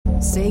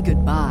Say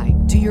goodbye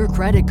to your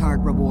credit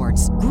card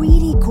rewards.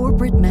 Greedy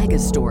corporate mega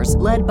stores,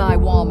 led by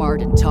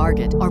Walmart and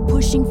Target, are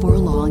pushing for a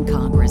law in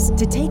Congress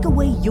to take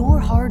away your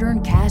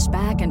hard-earned cash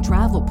back and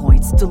travel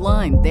points to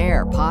line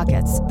their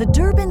pockets. The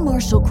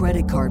Durbin-Marshall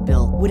credit card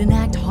bill would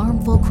enact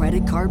harmful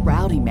credit card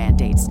routing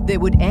mandates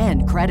that would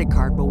end credit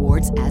card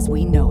rewards as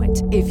we know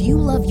it. If you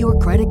love your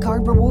credit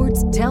card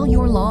rewards, tell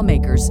your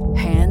lawmakers,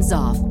 hands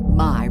off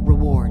my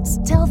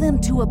rewards. Tell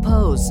them to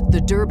oppose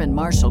the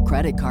Durbin-Marshall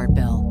credit card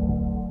bill.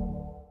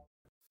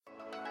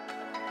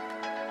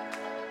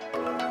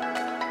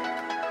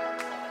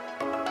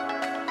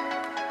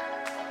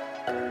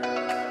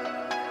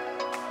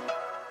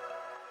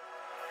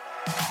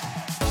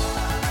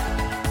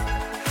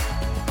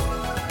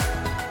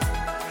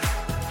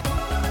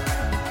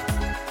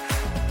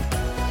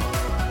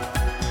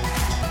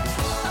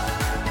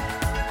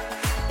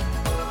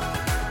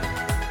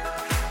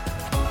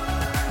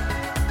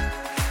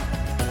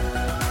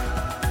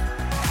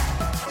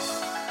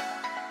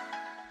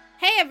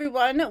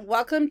 Everyone,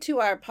 welcome to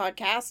our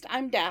podcast.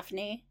 I'm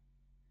Daphne.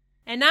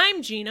 And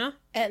I'm Gina.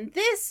 And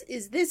this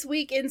is This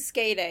Week in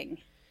Skating.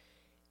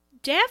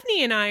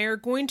 Daphne and I are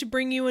going to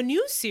bring you a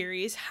new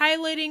series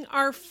highlighting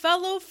our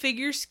fellow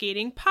figure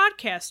skating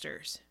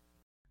podcasters.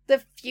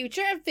 The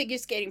Future of Figure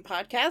Skating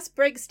podcast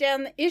breaks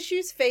down the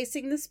issues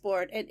facing the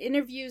sport and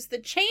interviews the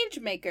change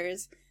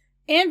makers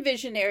and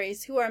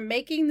visionaries who are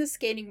making the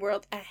skating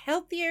world a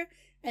healthier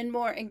and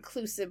more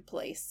inclusive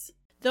place.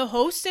 The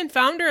host and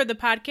founder of the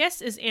podcast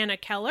is Anna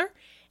Kellar.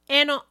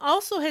 Anna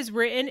also has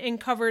written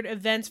and covered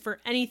events for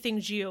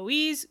Anything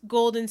GOEs,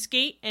 Golden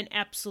Skate, and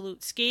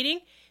Absolute Skating.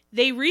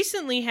 They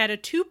recently had a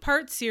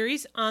 2-part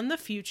series on the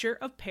future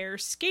of pair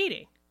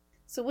skating.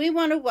 So we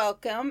want to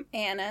welcome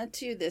Anna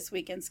to This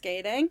Week in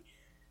Skating.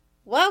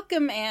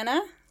 Welcome,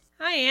 Anna.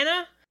 Hi,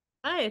 Anna.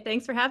 Hi,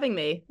 thanks for having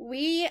me.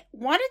 We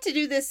wanted to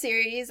do this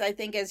series, I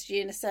think, as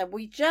Gina said,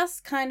 we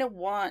just kind of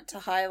want to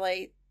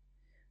highlight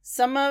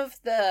some of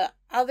the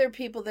other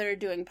people that are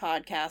doing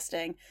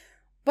podcasting.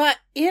 But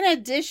in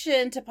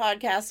addition to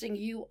podcasting,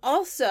 you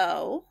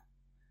also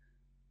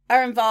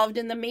are involved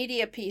in the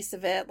media piece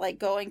of it, like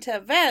going to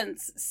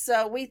events.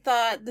 So we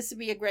thought this would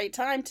be a great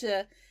time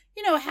to,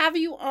 have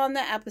you on the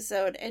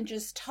episode and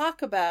just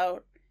talk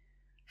about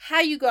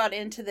how you got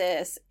into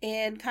this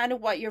and kind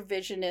of what your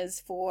vision is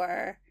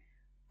for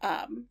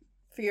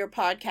your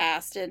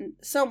podcast and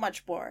so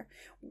much more.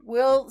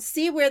 We'll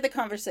see where the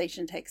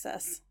conversation takes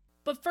us.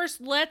 But first,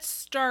 let's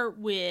start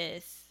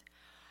with,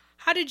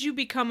 how did you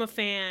become a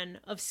fan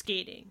of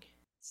skating?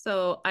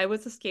 So I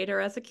was a skater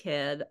as a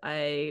kid.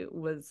 I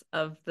was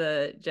of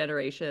the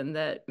generation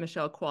that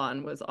Michelle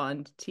Kwan was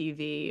on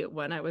TV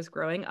when I was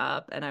growing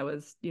up, and I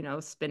was,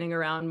 spinning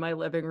around my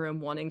living room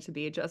wanting to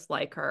be just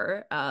like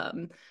her.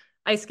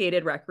 I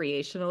skated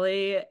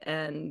recreationally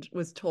and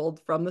was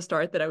told from the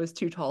start that I was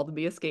too tall to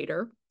be a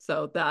skater.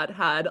 So that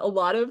had a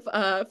lot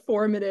of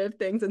formative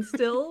things and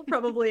still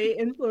probably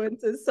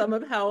influences some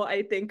of how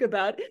I think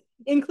about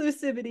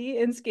inclusivity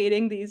in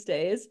skating these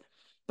days.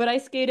 But I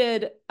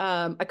skated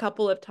a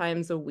couple of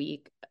times a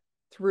week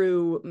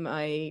through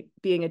my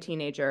being a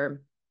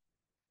teenager,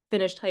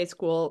 finished high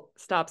school,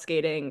 stopped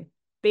skating,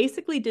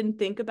 basically didn't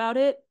think about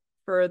it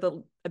for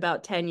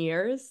about 10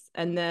 years.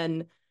 And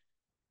then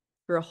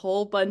for a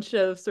whole bunch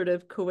of sort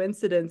of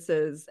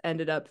coincidences,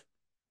 ended up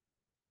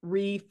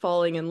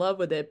falling in love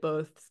with it,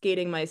 both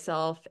skating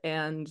myself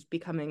and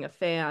becoming a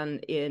fan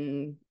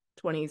in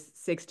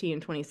 2016,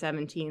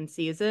 2017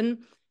 season.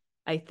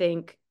 I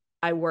think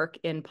I work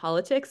in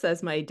politics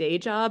as my day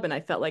job, and I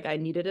felt like I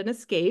needed an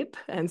escape.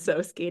 And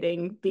so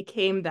skating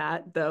became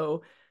that,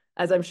 though,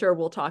 as I'm sure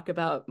we'll talk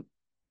about,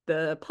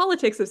 the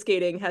politics of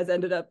skating has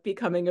ended up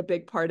becoming a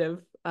big part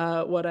of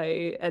what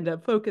I end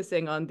up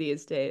focusing on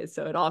these days.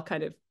 So it all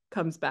kind of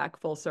comes back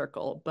full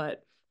circle.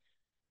 But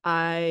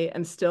I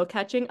am still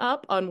catching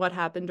up on what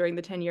happened during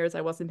the 10 years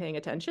I wasn't paying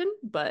attention,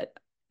 but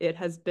it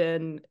has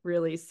been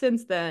really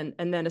since then,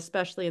 and then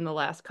especially in the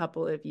last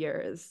couple of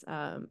years,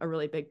 a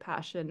really big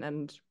passion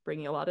and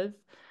bringing a lot of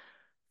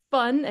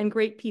fun and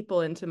great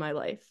people into my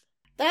life.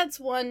 That's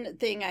one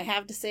thing I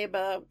have to say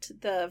about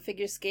the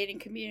figure skating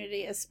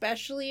community,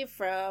 especially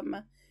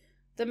from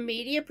the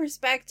media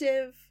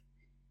perspective,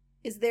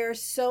 is there are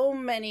so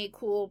many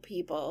cool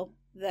people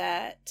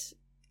that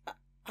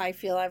I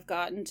feel I've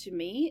gotten to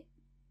meet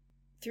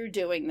through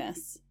doing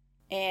this.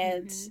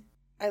 And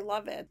I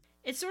love it.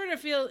 It sort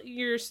of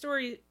your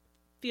story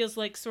feels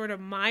like sort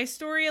of my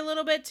story a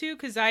little bit too,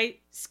 because I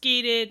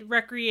skated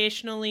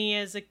recreationally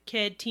as a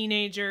kid,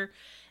 teenager,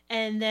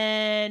 and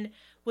then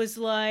was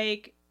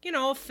like,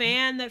 a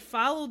fan that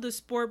followed the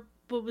sport,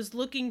 but was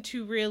looking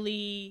to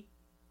really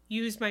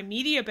use my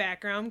media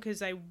background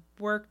because I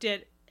worked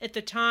at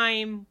the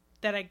time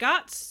that I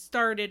got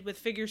started with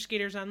Figure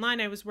Skaters Online,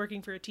 I was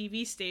working for a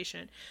TV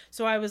station.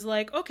 So I was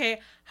like,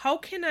 okay, how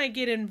can I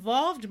get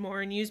involved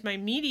more and use my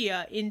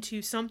media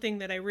into something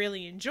that I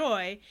really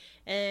enjoy?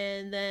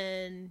 And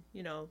then,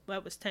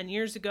 that was 10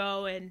 years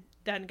ago, and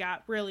then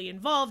got really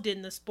involved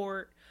in the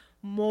sport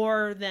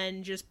more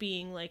than just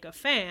being like a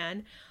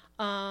fan.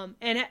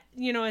 And,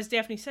 as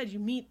Daphne said, you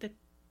meet the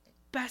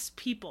best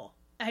people.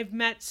 I've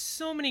met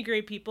so many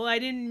great people. I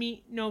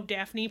didn't know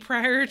Daphne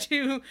prior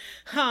to,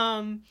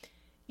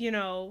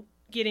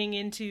 getting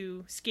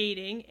into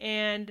skating.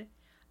 And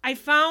I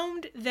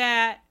found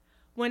that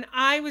when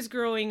I was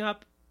growing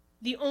up,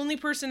 the only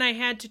person I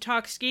had to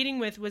talk skating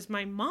with was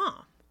my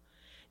mom.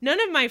 None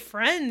of my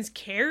friends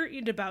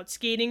cared about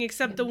skating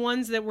except the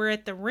ones that were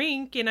at the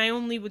rink, and I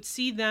only would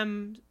see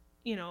them,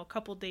 a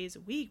couple days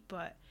a week.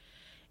 But,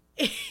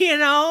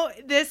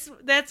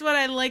 that's what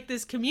I like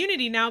this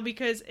community now,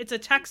 because it's a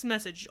text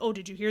message. Oh,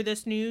 did you hear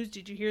this news?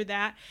 Did you hear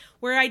that?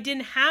 Where I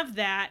didn't have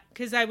that,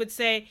 because I would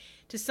say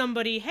to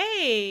somebody,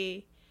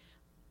 hey,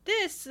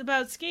 this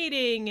about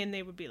skating, and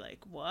they would be like,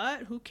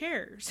 what? Who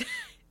cares?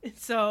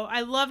 So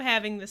I love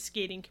having the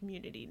skating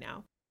community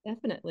now.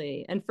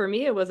 Definitely. And for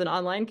me, it was an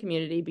online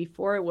community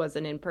before it was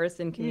an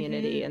in-person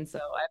community. Mm-hmm. And so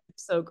I'm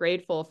so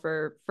grateful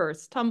for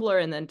first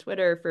Tumblr and then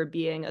Twitter for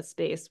being a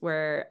space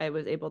where I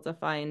was able to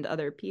find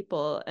other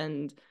people.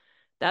 And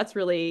that's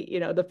really,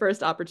 the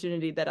first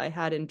opportunity that I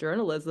had in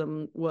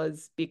journalism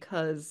was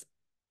because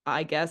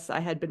I guess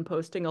I had been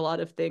posting a lot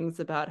of things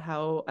about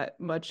how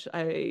much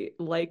I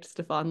liked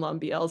Stefan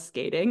Lambiel's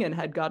skating and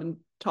had gotten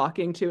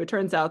talking to. It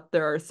turns out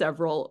there are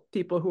several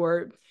people who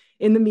are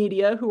in the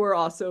media who are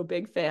also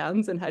big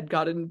fans, and had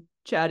gotten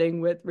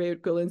chatting with Ray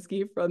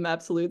Golinski from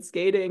Absolute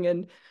Skating.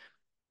 And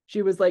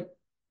she was like,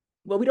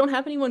 well, we don't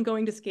have anyone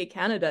going to Skate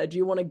Canada. Do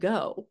you want to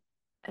go?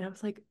 And I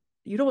was like,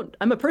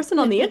 I'm a person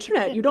on the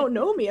internet. You don't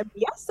know me. I mean,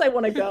 yes, I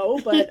want to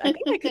go, but I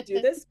think I could do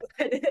this.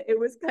 But it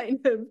was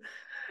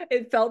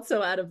it felt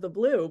so out of the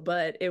blue,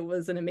 but it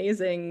was an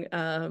amazing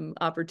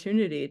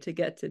opportunity to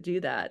get to do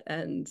that.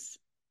 And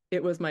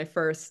it was my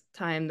first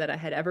time that I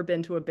had ever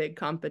been to a big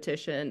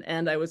competition,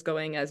 and I was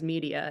going as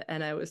media,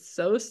 and I was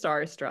so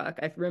starstruck.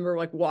 I remember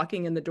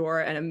walking in the door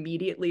and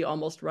immediately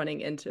almost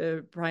running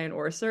into Brian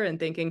Orser and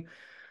thinking,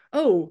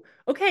 oh,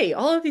 okay,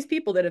 all of these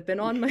people that have been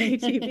on my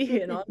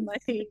TV and on my,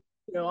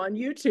 on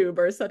YouTube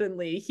are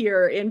suddenly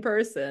here in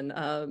person.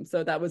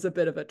 So that was a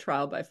bit of a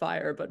trial by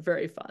fire, but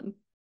very fun.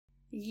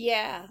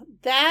 Yeah,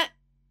 that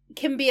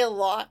can be a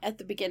lot at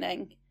the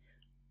beginning.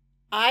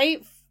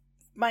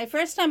 My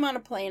first time on a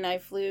plane, I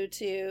flew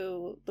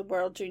to the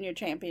World Junior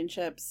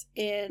Championships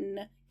in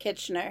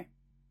Kitchener.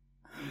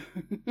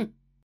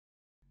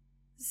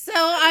 So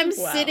I'm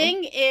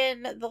sitting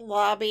in the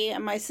lobby,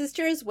 and my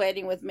sister is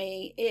waiting with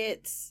me.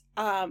 It's,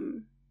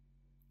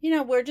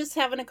 we're just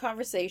having a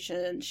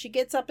conversation. She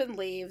gets up and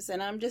leaves,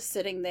 and I'm just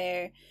sitting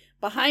there.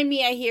 Behind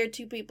me, I hear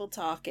two people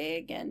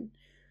talking, and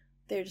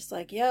they're just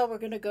like, yeah, we're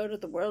going to go to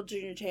the World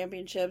Junior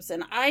Championships.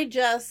 And I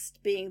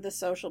just, being the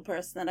social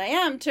person that I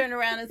am, turn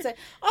around and say,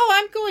 oh,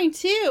 I'm going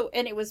too.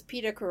 And it was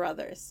Peter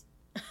Carruthers.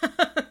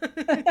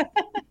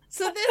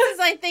 So this is,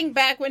 I think,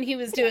 back when he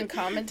was doing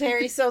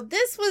commentary. So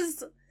this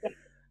was,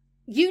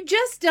 you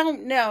just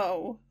don't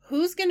know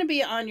who's going to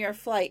be on your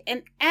flight.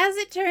 And as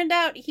it turned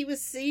out, he was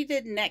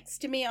seated next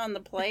to me on the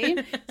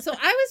plane. So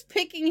I was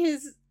picking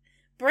his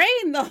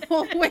brain the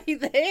whole way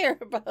there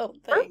about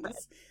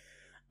things.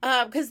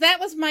 Because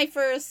that was my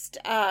first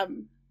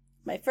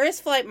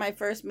flight, my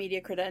first media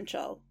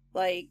credential,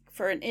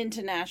 for an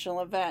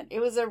international event. It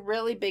was a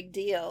really big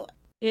deal.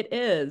 It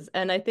is.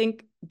 And I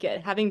think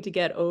having to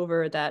get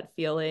over that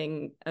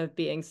feeling of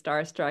being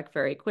starstruck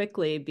very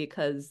quickly,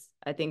 because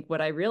I think what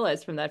I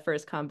realized from that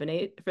first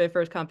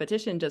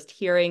competition, just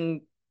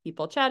hearing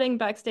people chatting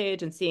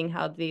backstage and seeing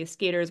how the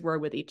skaters were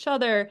with each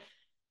other,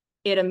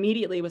 it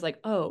immediately was like,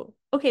 oh,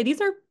 okay,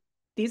 these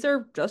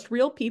are just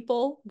real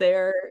people.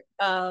 They're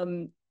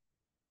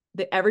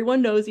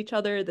everyone knows each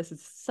other. This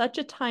is such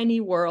a tiny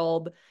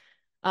world.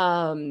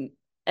 And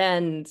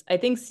I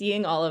think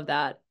seeing all of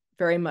that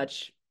very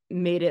much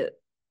made it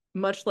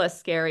much less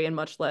scary and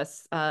much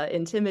less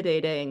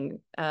intimidating.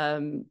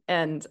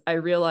 And I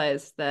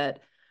realized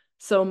that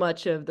so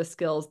much of the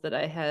skills that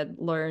I had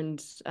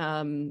learned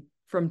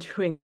from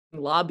doing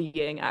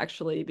lobbying,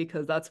 actually,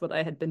 because that's what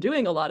I had been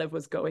doing a lot of,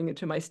 was going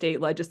into my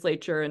state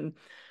legislature and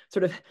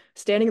sort of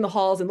standing in the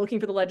halls and looking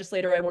for the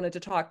legislator I wanted to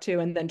talk to,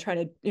 and then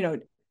trying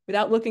to,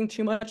 without looking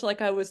too much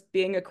like I was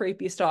being a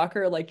creepy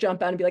stalker,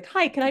 jump out and be like,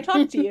 hi, can I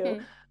talk to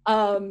you?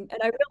 And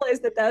I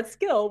realized that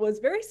skill was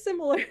very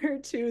similar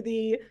to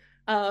the,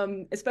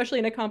 especially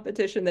in a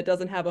competition that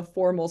doesn't have a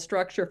formal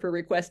structure for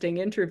requesting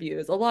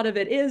interviews. A lot of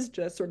it is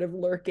just sort of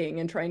lurking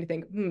and trying to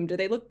think, do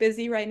they look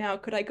busy right now?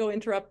 Could I go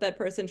interrupt that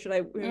person? Should I,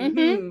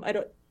 I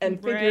don't,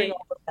 and figuring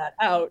all of that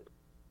out.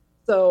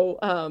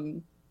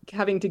 So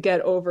having to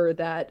get over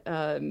that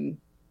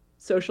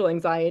social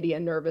anxiety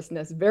and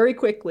nervousness very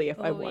quickly if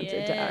I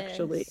wanted to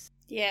actually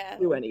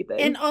do anything.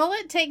 And all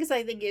it takes,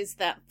 I think, is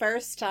that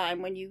first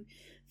time when you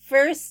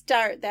first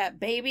start that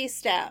baby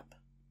step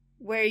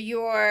where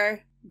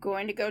you're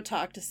going to go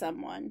talk to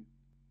someone.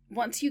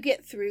 Once you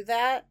get through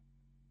that,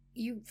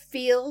 you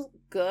feel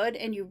good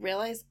and you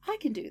realize, I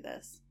can do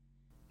this.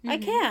 I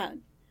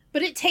can.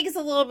 But it takes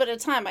a little bit of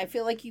time. I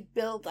feel like you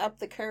build up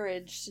the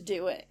courage to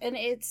do it. And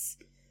it's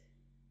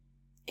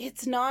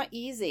not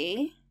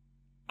easy.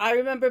 I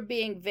remember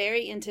being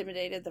very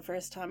intimidated the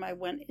first time I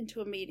went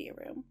into a media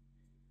room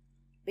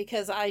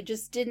because I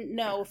just didn't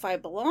know if I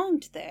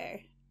belonged there.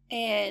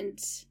 And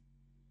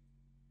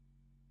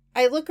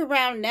I look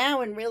around now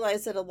and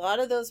realize that a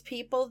lot of those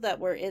people that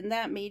were in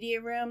that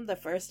media room the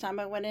first time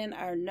I went in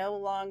are no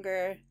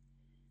longer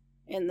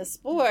in the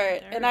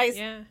sport. And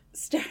I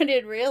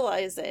started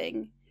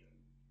realizing,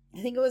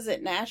 I think it was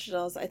at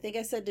Nationals, I think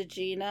I said to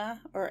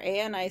Gina or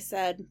Anne, I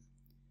said,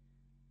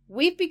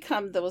 we've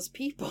become those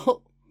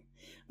people.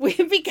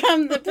 We've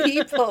become the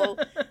people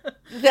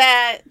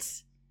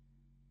that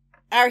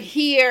are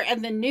here,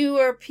 and the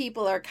newer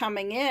people are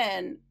coming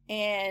in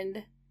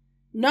and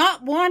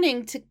not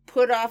wanting to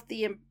put off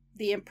the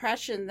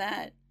impression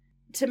that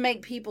to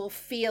make people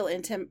feel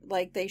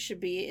like they should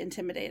be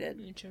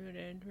intimidated.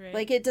 Right.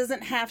 Like, it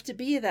doesn't have to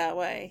be that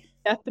way.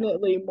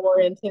 Definitely more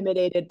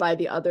intimidated by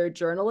the other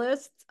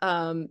journalists,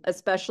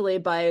 especially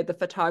by the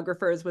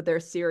photographers with their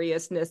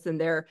seriousness and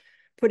their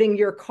putting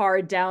your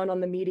card down on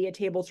the media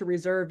table to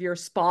reserve your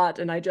spot.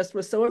 And I just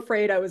was so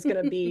afraid I was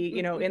going to be,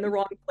 in the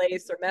wrong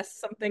place or mess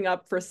something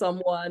up for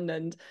someone.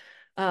 And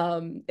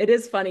it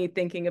is funny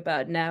thinking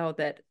about now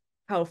that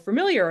how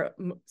familiar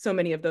so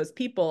many of those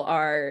people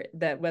are,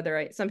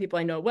 that some people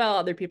I know well,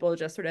 other people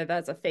just sort of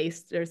as a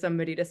face or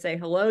somebody to say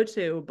hello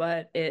to,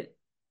 but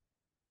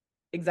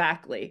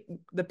exactly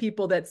the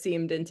people that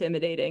seemed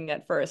intimidating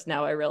at first,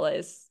 now I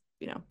realize,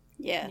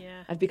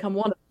 Yeah. I've become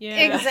one of them.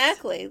 Yeah.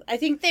 Exactly. I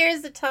think there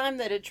is a time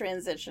that a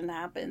transition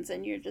happens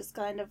and you're just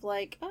kind of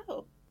like,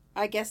 oh,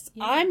 I guess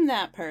I'm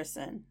that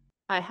person.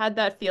 I had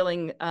that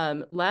feeling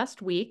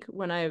last week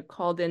when I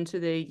called into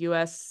the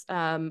U.S.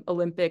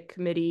 Olympic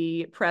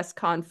Committee press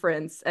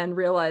conference and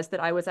realized that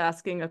I was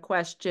asking a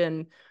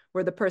question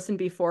where the person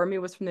before me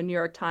was from the New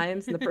York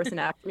Times and the person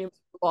after me was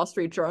from the Wall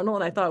Street Journal.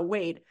 And I thought,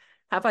 wait,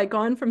 have I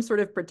gone from sort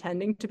of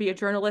pretending to be a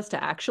journalist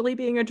to actually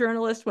being a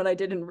journalist when I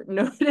didn't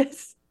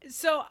notice?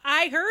 So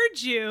I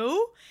heard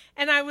you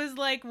and I was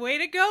like, way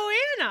to go,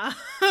 Anna,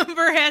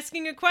 for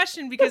asking a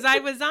question, because I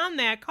was on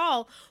that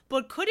call,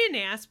 but couldn't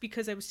ask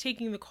because I was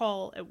taking the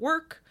call at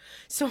work.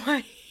 So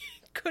I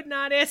could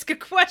not ask a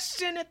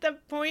question at the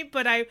point,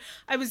 but I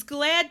was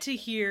glad to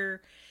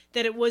hear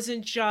that it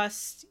wasn't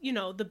just,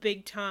 the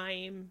big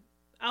time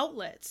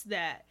outlets,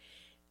 that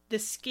the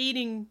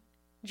skating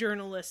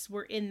journalists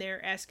were in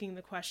there asking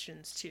the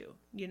questions too,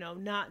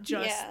 not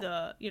just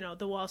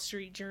the Wall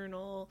Street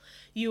Journal,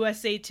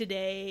 USA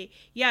Today.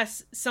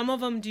 Yes, some of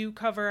them do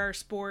cover our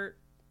sport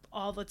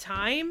all the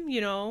time,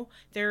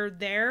 they're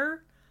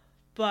there,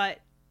 but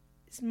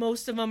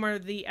most of them are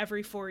the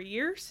every 4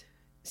 years.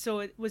 So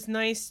it was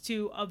nice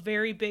to a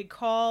very big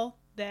call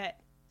that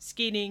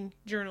skating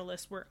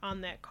journalists were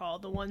on that call,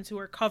 the ones who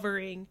are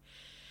covering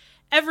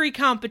every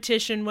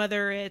competition,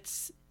 whether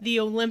it's the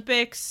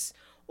Olympics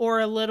or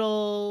a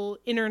little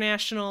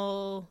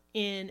international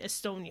in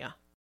Estonia.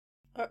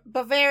 Or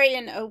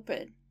Bavarian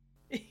Open.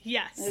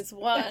 Yes. Is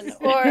one.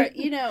 Or,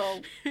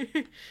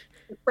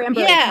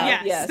 Cranberry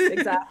Cup. Yes,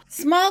 exactly.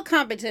 Small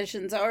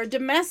competitions or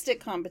domestic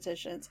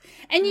competitions.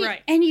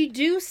 And you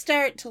do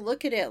start to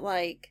look at it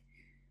like,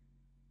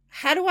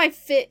 how do I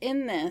fit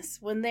in this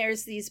when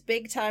there's these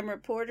big time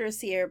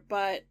reporters here?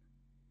 But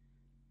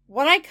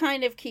what I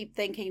kind of keep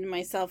thinking to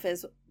myself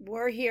is,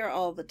 we're here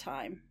all the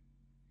time.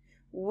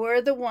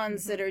 We're the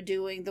ones that are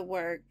doing the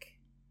work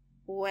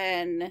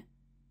when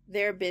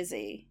they're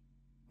busy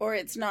or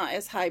it's not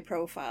as high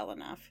profile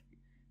enough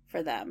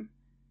for them.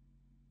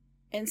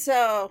 And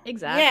so,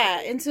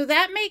 and so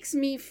that makes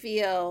me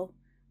feel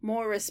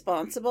more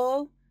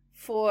responsible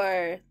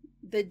for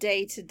the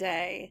day to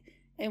day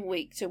and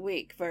week to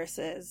week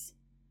versus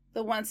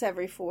the once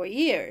every 4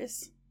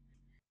 years.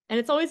 And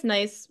it's always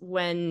nice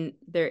when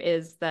there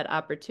is that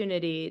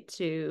opportunity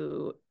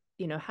to,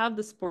 have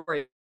the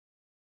sport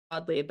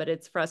broadly, but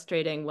it's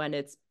frustrating when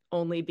it's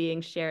only being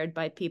shared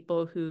by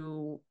people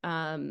who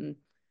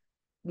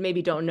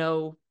maybe don't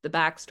know the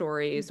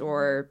backstories,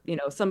 or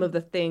some of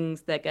the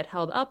things that get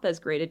held up as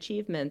great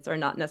achievements are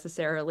not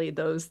necessarily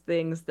those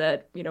things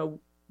that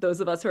those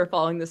of us who are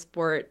following the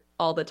sport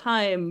all the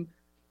time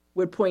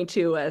would point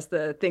to as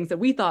the things that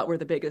we thought were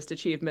the biggest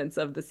achievements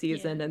of the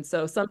season. And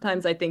so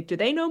sometimes I think, do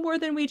they know more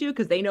than we do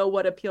because they know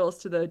what appeals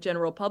to the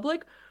general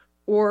public,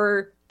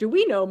 or do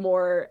we know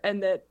more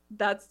and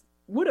that's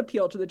would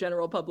appeal to the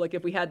general public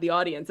if we had the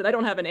audience? And I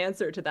don't have an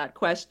answer to that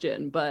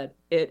question, but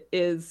it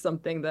is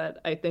something that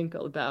I think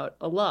about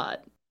a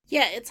lot.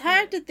 Yeah, it's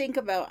hard to think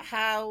about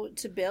how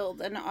to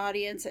build an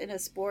audience in a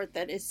sport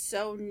that is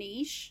so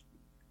niche.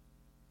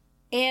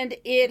 And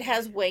it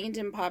has waned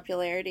in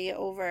popularity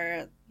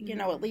over,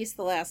 at least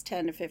the last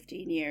 10 to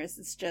 15 years.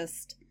 It's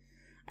just,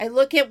 I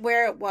look at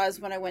where it was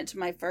when I went to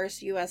my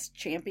first U.S.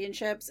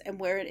 championships and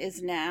where it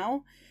is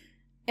now.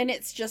 And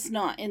it's just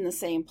not in the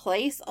same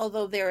place,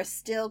 although there are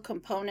still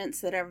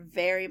components that are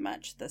very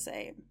much the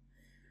same.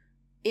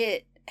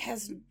 It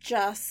has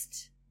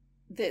just,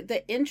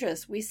 the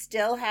interest. We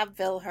still have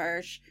Phil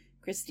Hirsch,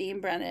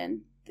 Christine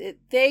Brennan.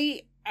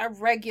 They are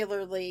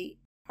regularly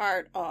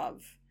part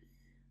of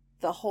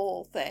the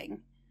whole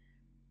thing.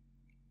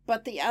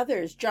 But the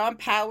others, John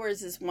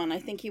Powers is one. I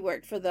think he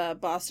worked for the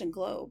Boston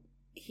Globe.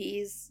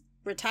 He's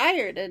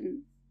retired,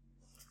 and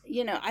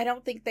I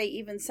don't think they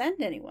even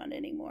send anyone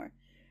anymore.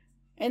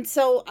 And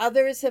so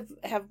others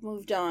have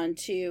moved on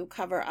to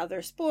cover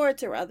other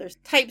sports or other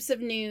types of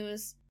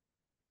news.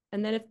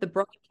 And then if the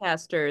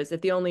broadcasters,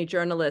 if the only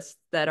journalists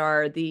that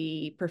are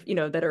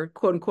that are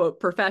quote unquote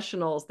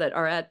professionals that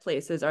are at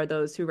places are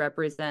those who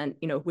represent,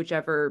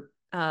 whichever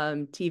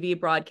TV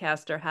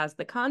broadcaster has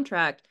the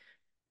contract,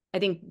 I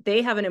think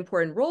they have an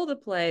important role to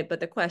play, but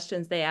the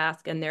questions they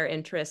ask and their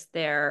interests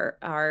there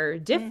are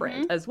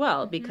different as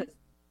well, because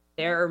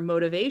their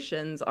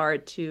motivations are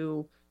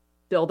to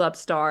build up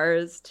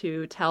stars,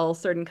 to tell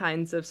certain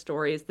kinds of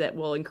stories that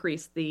will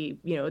increase the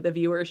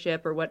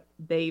viewership, or what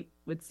they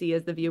would see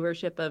as the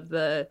viewership of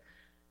the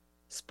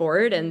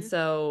sport. And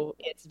so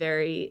it's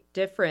very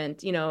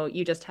different.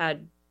 You just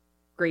had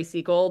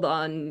Gracie Gold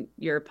on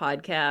your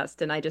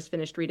podcast, and I just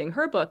finished reading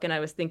her book, and I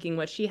was thinking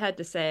what she had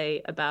to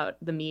say about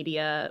the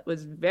media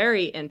was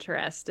very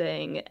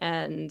interesting,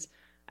 and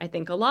I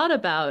think a lot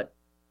about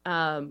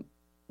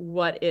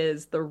what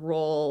is the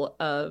role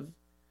of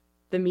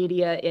the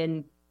media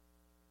in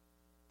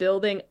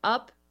building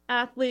up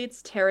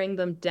athletes, tearing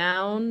them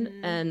down.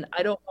 And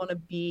I don't want to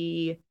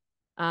be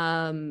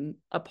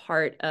a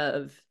part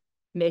of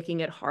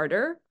making it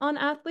harder on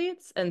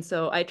athletes. And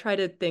so I try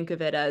to think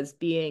of it as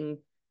being,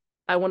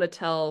 I want to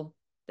tell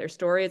their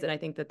stories. And I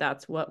think that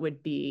that's what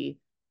would be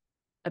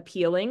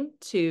appealing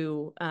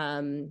to,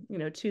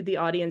 to the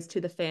audience,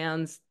 to the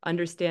fans,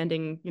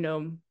 understanding,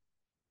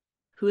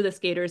 who the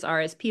skaters are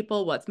as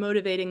people, what's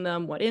motivating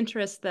them, what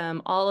interests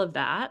them, all of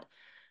that.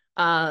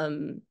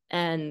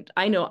 And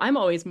I know I'm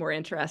always more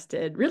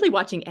interested really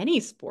watching any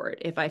sport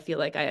if I feel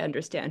like I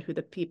understand who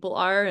the people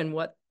are and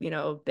what,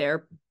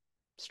 their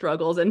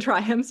struggles and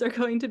triumphs are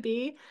going to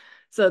be.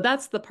 So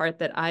that's the part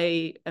that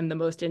I am the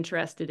most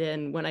interested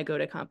in when I go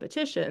to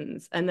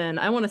competitions. And then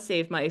I want to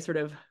save my sort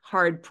of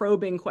hard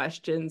probing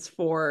questions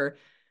for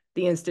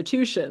the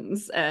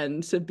institutions,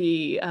 and to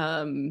be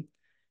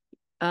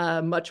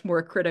much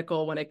more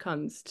critical when it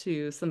comes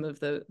to some of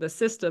the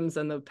systems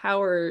and the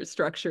power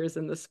structures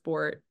in the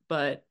sport.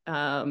 But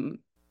I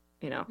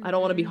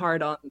don't want to be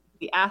hard on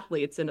the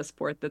athletes in a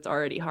sport that's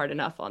already hard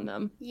enough on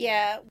them.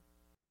 Yeah,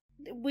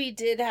 we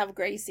did have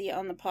Gracie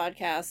on the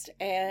podcast,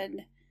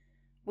 and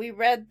we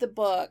read the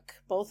book,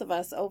 both of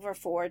us, over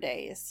 4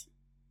 days.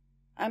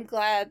 I'm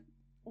glad.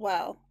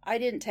 Well, I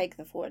didn't take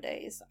the 4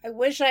 days. I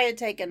wish I had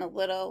gone a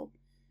little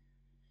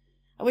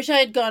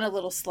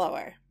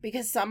slower,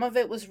 because some of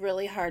it was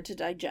really hard to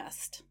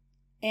digest.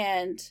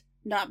 And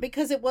not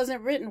because it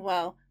wasn't written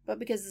well, but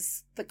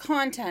because the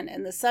content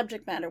and the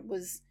subject matter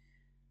was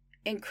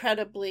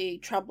incredibly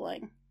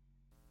troubling.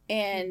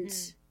 And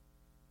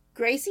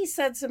Gracie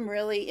said some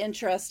really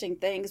interesting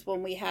things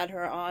when we had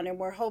her on, and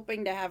we're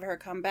hoping to have her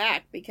come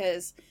back,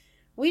 because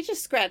we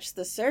just scratched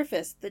the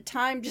surface. The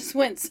time just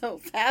went so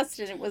fast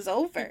and it was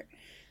over.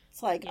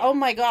 It's like, oh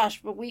my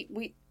gosh, but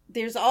we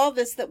there's all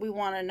this that we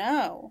want to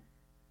know.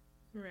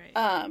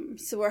 Right.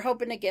 So we're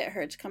hoping to get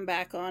her to come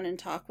back on and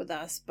talk with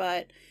us.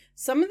 But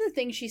some of the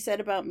things she said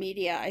about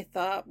media I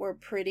thought were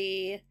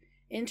pretty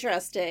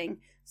interesting,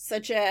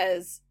 such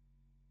as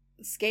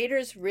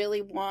skaters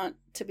really want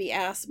to be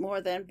asked more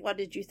than, what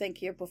did you think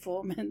of your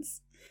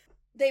performance?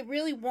 They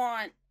really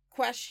want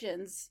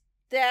questions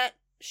that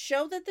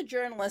show that the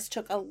journalist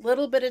took a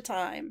little bit of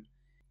time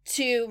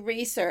to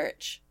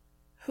research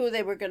who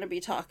they were going to be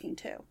talking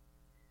to.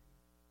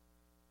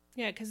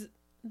 Yeah, because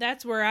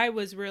that's where I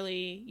was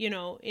really,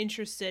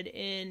 interested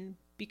in,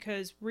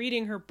 because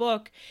reading her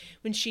book,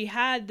 when she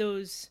had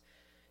those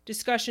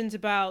discussions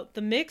about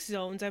the mixed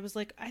zones, I was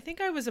like, I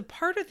think I was a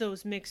part of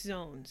those mixed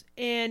zones.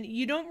 And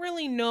you don't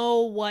really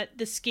know what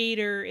the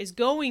skater is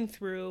going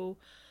through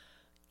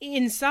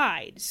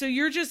inside. So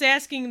you're just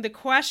asking the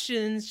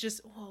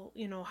questions,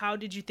 how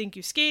did you think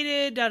you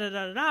skated? Da da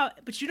da da da.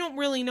 But you don't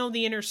really know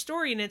the inner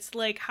story. And it's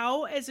like,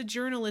 how, as a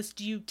journalist,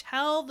 do you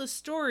tell the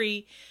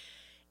story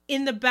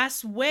in the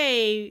best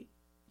way,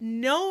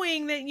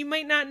 knowing that you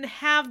might not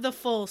have the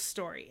full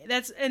story?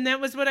 That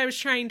was what I was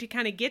trying to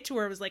kind of get to,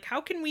 where I was like, how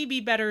can we be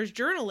better as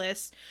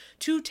journalists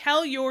to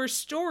tell your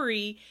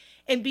story,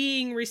 and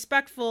being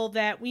respectful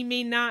that we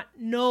may not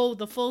know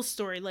the full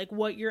story, like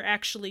what you're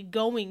actually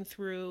going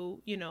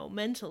through,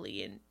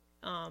 mentally. And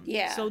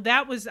so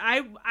that was,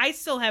 I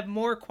still have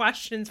more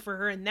questions for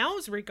her in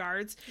those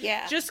regards.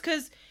 Yeah. Just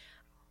because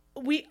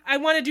I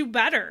want to do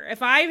better.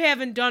 If I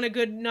haven't done a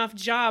good enough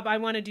job, I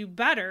want to do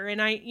better.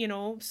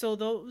 And so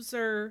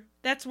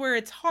that's where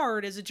it's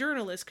hard as a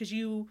journalist, because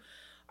you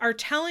are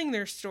telling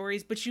their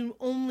stories, but you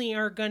only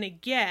are going to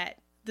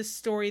get the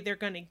story they're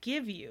going to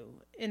give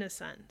you, in a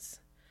sense.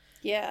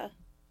 Yeah.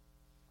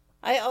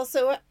 I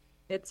also...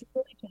 It's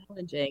really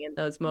challenging in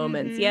those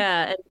moments.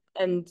 Yeah.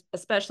 And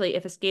especially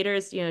if a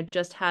skater's,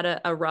 just had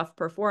a rough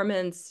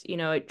performance,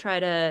 try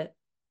to,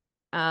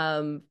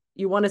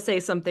 you want to say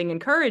something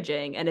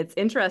encouraging. And it's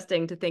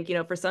interesting to think,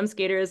 for some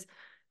skaters,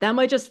 that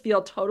might just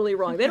feel totally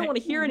wrong. They don't want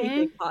to hear Mm-hmm.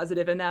 anything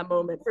positive in that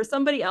moment. For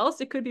somebody else,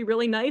 it could be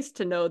really nice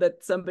to know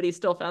that somebody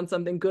still found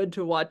something good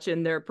to watch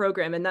in their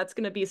program. And that's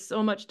going to be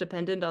so much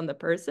dependent on the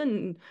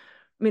person.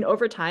 I mean,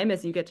 over time,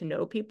 as you get to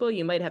know people,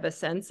 you might have a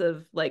sense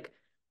of like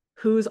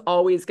who's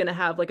always going to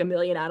have like a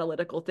million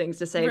analytical things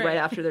to say right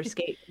after their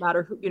skate, no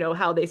matter who,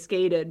 how they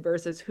skated,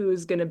 versus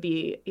who's going to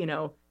be,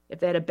 if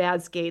they had a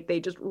bad skate,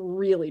 they just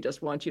really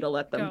just want you to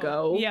let them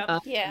go.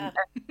 Yep. Yeah.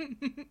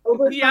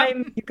 Over Yep.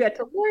 time, you get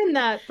to learn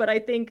that. But I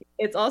think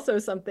it's also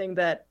something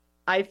that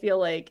I feel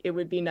like it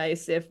would be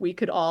nice if we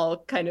could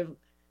all kind of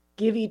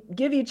give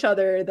each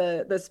other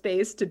the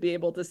space to be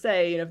able to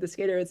say, if the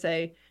skater would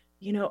say,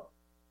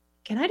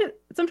 can I do,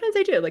 sometimes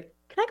I do, like,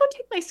 can I go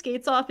take my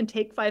skates off and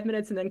take 5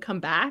 minutes and then come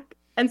back?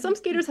 And some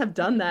skaters have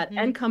done that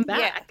and come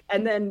back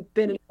and then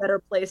been in a better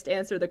place to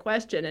answer the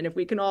question. And if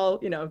we can all,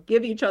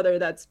 give each other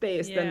that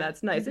space, then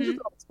that's nice. It just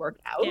always work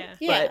out.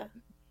 Yeah.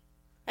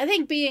 I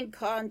think being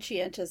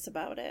conscientious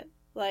about it,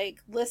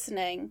 like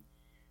listening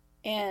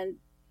and,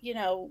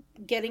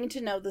 getting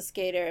to know the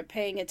skater and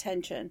paying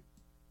attention.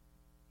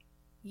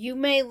 You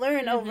may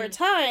learn over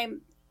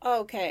time,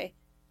 okay,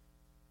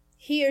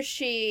 he or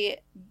she,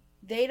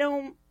 they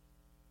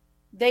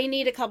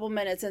need a couple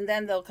minutes and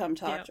then they'll come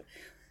talk to you.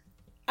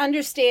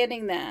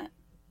 Understanding that.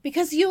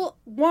 Because you'll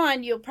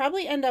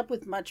probably end up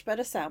with much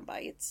better sound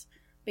bites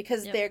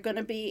because they're going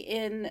to be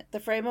in the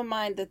frame of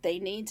mind that they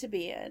need to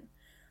be in.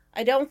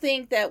 I don't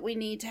think that we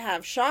need to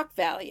have shock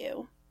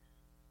value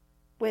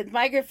with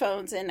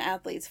microphones in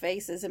athletes'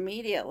 faces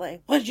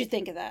immediately. What did you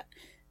think of that?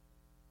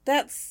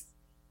 That's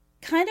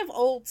kind of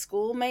old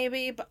school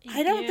maybe, but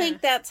I don't think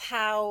that's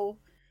how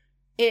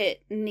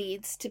it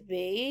needs to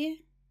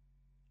be.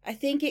 I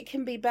think it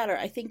can be better.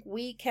 I think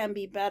we can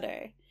be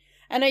better.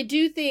 And I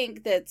do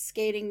think that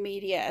skating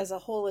media as a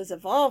whole is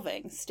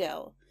evolving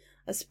still,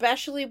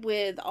 especially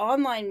with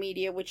online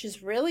media, which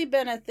has really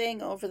been a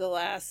thing over the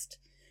last,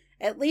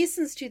 at least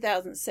since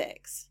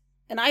 2006.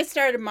 And I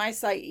started my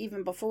site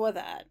even before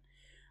that.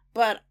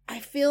 But I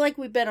feel like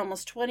we've been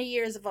almost 20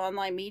 years of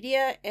online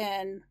media,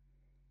 and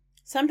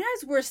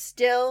sometimes we're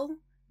still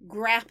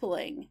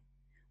grappling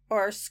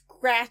or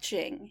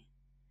scratching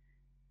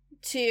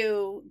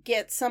to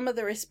get some of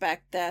the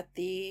respect that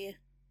the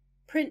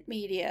print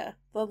media,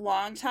 the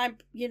longtime,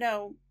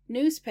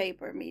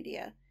 newspaper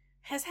media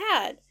has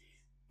had.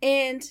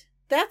 And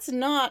that's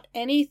not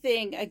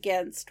anything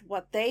against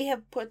what they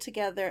have put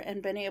together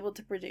and been able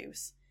to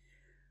produce.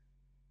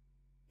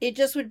 It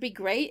just would be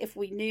great if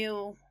we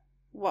knew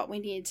what we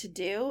need to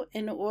do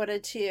in order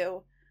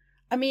to,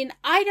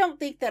 I don't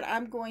think that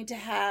I'm going to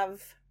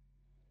have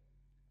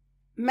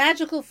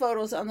magical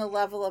photos on the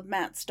level of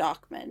Matt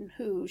Stockman,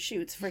 who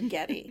shoots for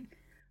Getty.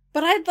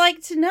 But I'd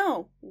like to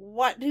know,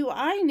 what do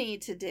I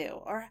need to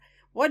do? Or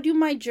what do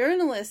my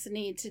journalists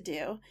need to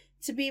do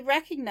to be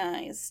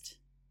recognized?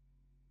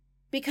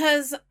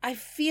 Because I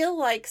feel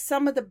like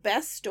some of the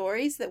best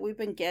stories that we've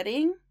been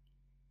getting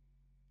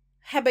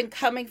have been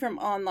coming from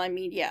online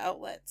media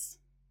outlets.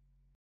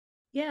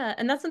 Yeah,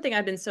 and that's something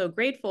I've been so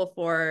grateful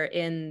for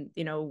in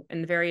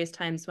the various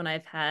times when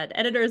I've had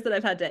editors that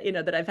I've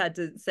had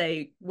to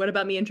say, what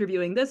about me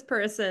interviewing this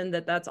person?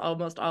 That's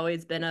almost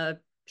always been a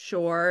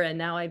chore. And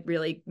now I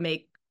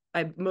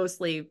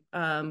mostly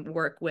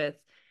work with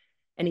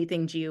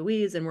anything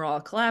GOEs, and we're all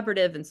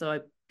collaborative. And so I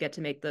get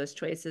to make those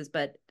choices.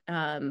 But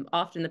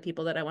often the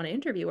people that I want to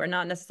interview are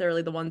not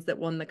necessarily the ones that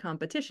won the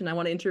competition. I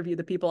want to interview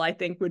the people I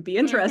think would be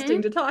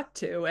interesting to talk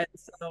to. And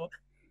so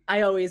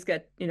I always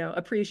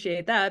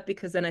appreciate that,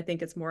 because then I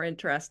think it's more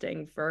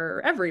interesting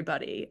for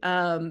everybody.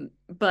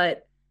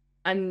 But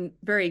I'm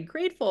very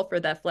grateful for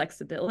that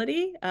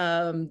flexibility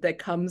that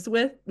comes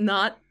with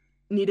not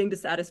needing to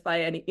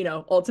satisfy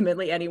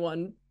ultimately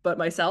anyone but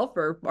myself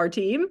or our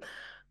team.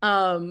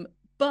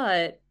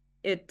 But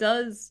it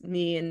does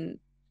mean,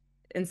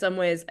 in some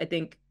ways, I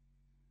think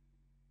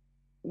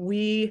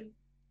we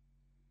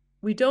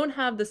don't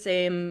have the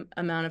same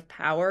amount of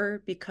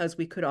power because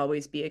we could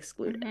always be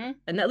excluded.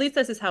 And at least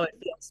this is how it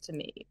feels to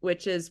me,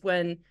 which is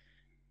when,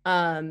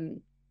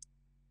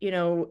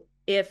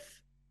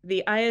 if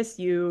the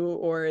ISU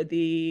or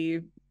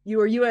the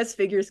US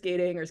Figure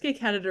Skating or Skate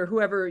Canada or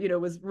whoever,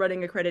 was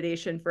running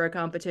accreditation for a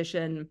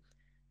competition,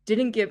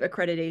 didn't give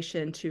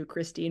accreditation to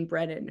Christine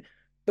Brennan,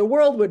 the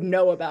world would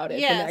know about it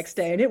the next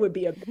day, and it would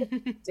be a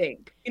big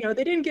stink.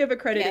 They didn't give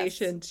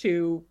accreditation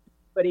to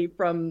somebody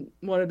from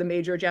one of the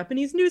major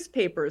Japanese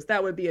newspapers.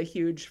 That would be a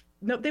huge,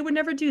 no, they would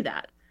never do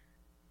that.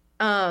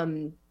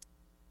 And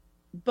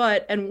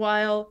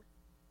while,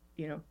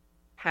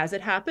 has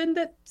it happened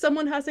that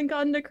someone hasn't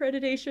gotten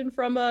accreditation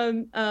from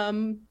a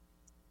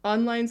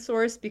online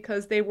source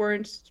because they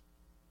weren't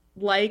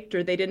liked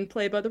or they didn't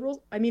play by the rules?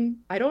 I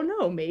don't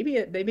know.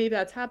 Maybe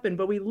that's happened,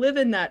 but we live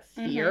in that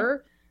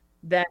fear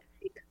that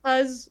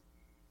because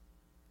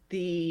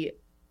the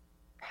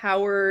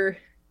power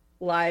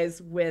lies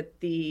with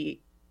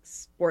the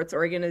sports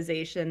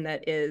organization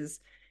that is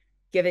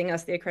giving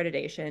us the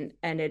accreditation,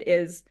 and it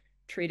is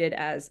treated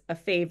as a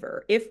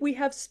favor. If we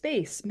have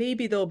space,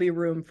 maybe there'll be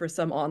room for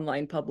some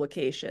online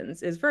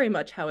publications, is very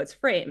much how it's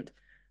framed.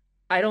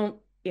 I don't,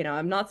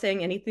 I'm not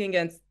saying anything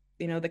against,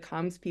 the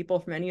comms people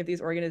from any of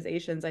these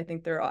organizations. I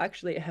think they're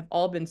actually have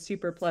all been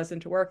super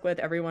pleasant to work with.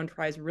 Everyone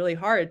tries really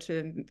hard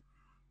to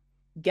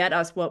get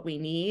us what we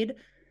need.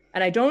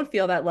 And I don't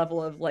feel that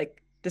level of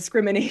like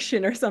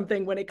discrimination or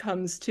something when it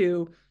comes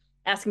to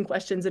asking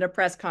questions in a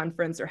press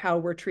conference or how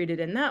we're treated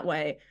in that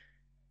way.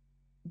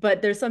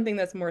 But there's something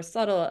that's more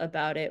subtle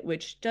about it,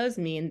 which does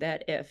mean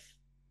that if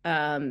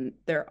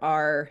there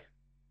are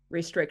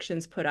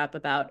restrictions put up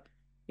about,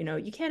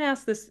 you can't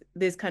ask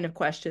these kind of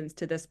questions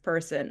to this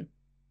person.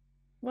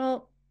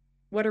 Well,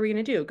 what are we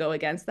going to do? Go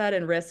against that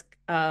and risk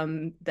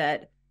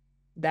that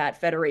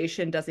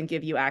federation doesn't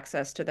give you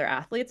access to their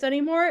athletes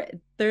anymore?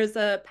 There's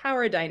a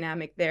power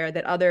dynamic there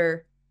that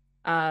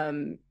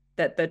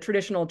that the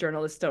traditional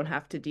journalists don't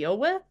have to deal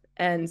with.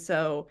 And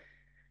so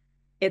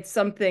it's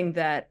something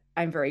that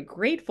I'm very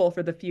grateful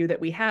for the few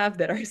that we have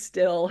that are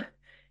still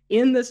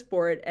in the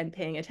sport and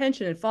paying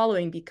attention and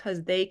following,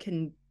 because they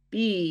can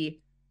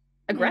be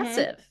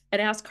aggressive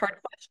and ask hard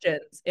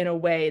questions in a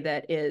way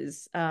that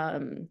is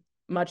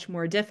much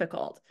more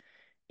difficult.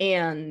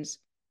 And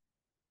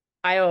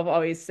I have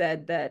always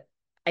said that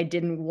I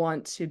didn't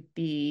want to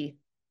be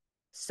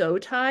so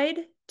tied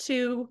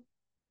to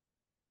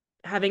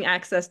having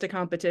access to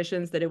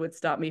competitions that it would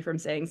stop me from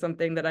saying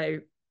something that I,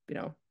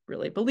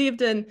 really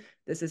believed in.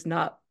 This is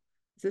not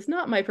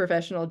my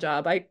professional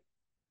job.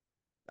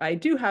 I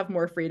do have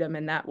more freedom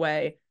in that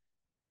way,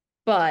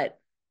 but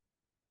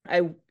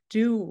I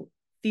do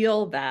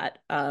feel that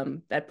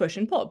that push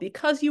and pull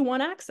because you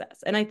want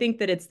access. And I think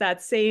that it's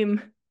that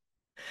same,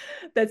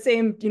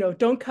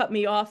 don't cut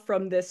me off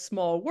from this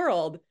small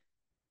world.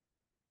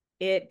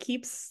 It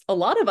keeps a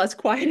lot of us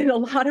quiet in a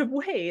lot of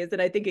ways.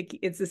 And I think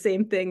it's the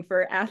same thing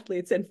for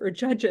athletes and for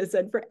judges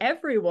and for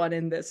everyone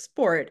in this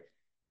sport,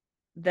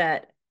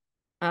 that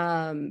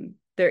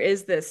there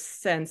is this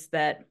sense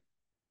that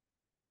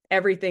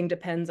everything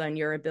depends on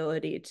your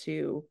ability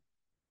to,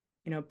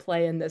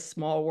 play in this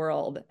small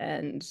world.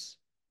 And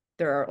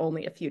there are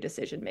only a few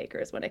decision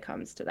makers when it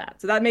comes to that.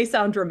 So that may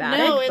sound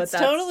dramatic, No, but it's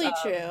that's totally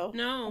true.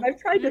 No. I've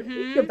tried to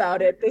think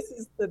about it. This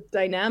is the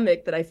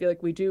dynamic that I feel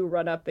like we do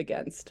run up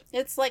against.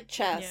 It's like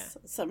chess.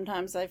 Yeah.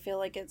 Sometimes I feel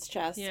like it's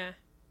chess. Yeah.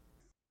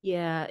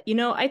 Yeah.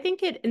 I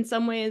think in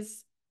some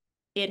ways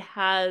it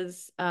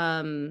has,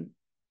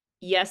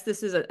 yes,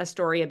 this is a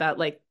story about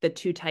like the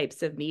two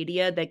types of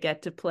media that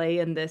get to play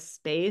in this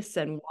space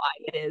and why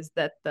it is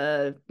that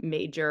the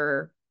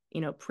major,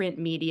 print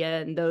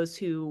media and those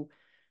who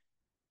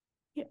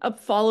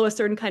follow a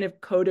certain kind of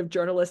code of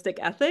journalistic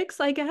ethics,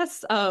 I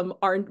guess,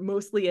 are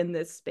mostly in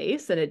this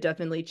space, and it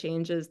definitely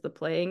changes the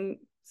playing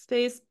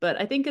space.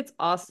 But I think it's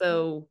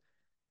also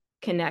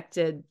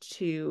connected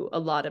to a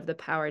lot of the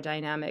power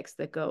dynamics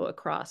that go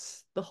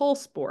across the whole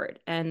sport.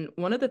 And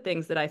one of the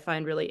things that I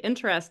find really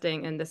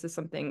interesting, and this is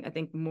something I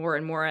think more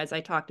and more as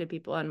I talk to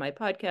people on my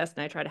podcast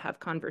and I try to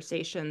have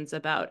conversations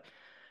about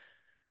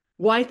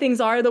why things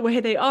are the way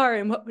they are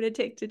and what would it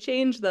take to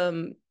change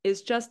them,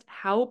 is just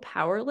how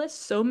powerless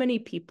so many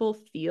people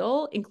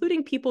feel,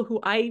 including people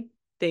who I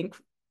think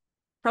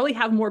probably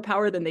have more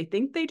power than they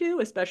think they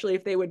do, especially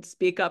if they would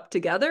speak up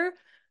together.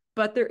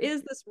 But there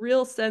is this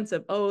real sense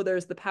of, oh,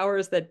 there's the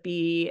powers that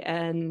be,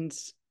 and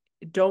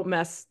don't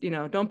mess,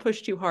 don't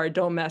push too hard,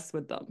 don't mess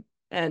with them.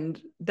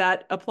 And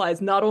that applies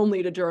not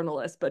only to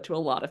journalists, but to a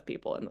lot of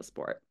people in the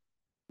sport.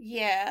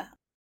 Yeah.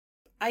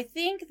 I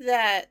think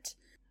that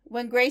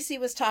when Gracie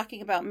was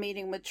talking about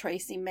meeting with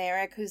Tracy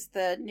Merrick, who's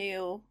the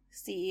new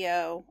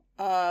CEO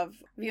of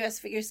U.S.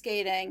 Figure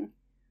Skating,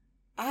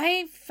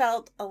 I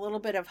felt a little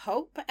bit of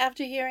hope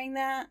after hearing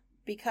that,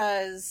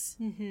 because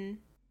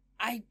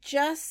I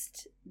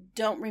just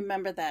don't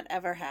remember that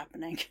ever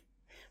happening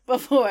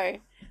before.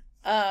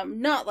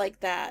 Not like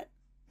that.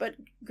 But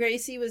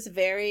Gracie was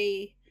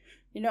very,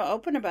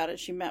 open about it.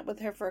 She met with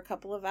her for a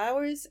couple of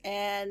hours,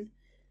 and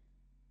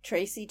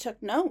Tracy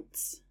took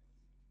notes.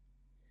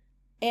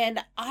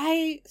 And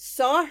I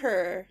saw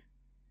her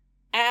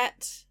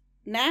at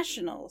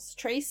Nationals.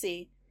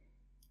 Tracy,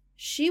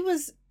 she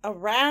was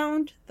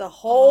around the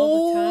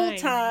whole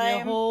time.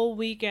 The whole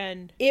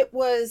weekend. It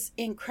was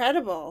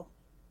incredible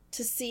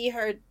to see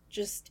her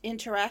just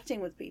interacting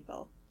with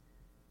people.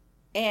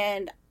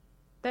 And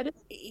that is,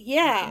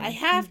 I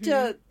have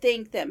to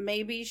think that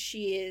maybe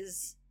she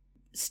is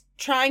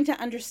trying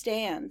to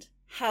understand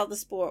how the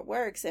sport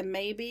works, and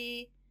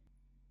maybe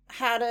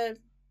how to,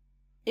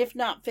 if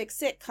not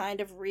fix it, kind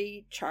of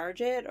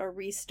recharge it or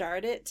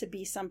restart it to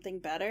be something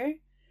better.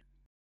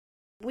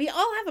 We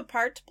all have a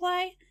part to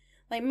play.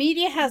 Like,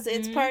 media has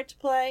its part to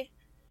play.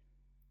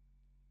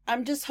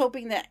 I'm just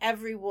hoping that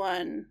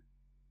everyone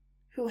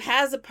who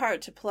has a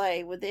part to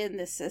play within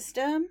the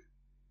system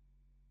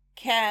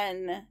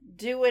can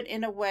do it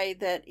in a way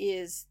that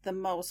is the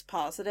most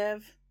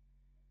positive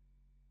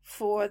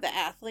for the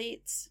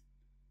athletes.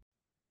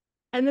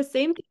 And the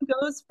same thing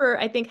goes for,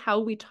 I think, how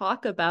we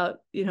talk about,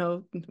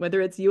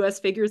 whether it's U.S.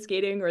 figure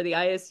skating or the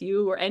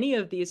ISU or any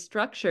of these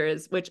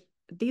structures, which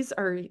these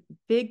are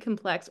big,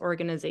 complex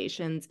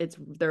organizations.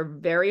 They're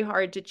very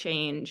hard to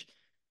change.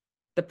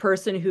 The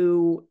person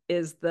who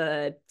is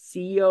the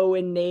CEO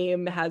in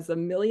name has a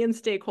million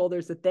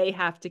stakeholders that they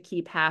have to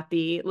keep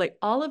happy. Like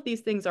all of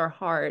these things are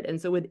hard.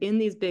 And so within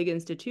these big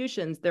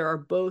institutions, there are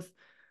both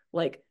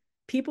like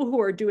people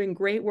who are doing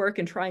great work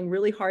and trying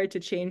really hard to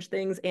change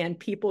things and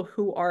people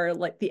who are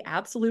like the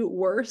absolute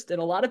worst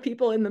and a lot of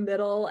people in the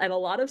middle and a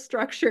lot of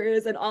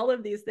structures and all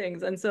of these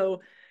things. And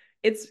so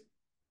it's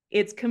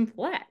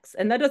complex.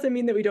 And that doesn't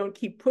mean that we don't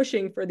keep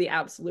pushing for the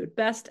absolute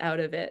best out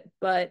of it,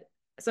 but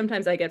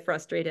sometimes I get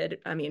frustrated.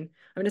 I mean,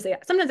 I'm going to say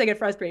sometimes I get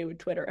frustrated with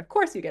Twitter. Of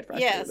course you get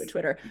frustrated with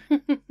Twitter.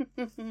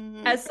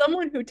 As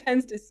someone who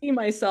tends to see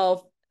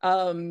myself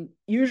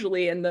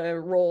usually in the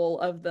role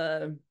of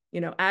the,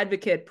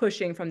 advocate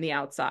pushing from the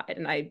outside,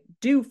 and I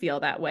do feel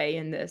that way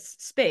in this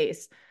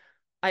space,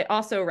 I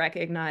also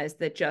recognize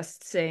that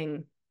just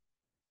saying,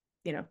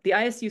 the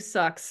ISU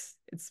sucks,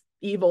 it's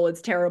evil,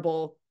 it's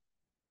terrible,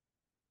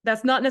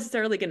 that's not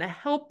necessarily going to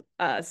help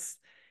us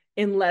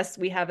unless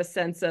we have a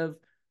sense of,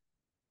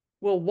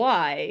 well,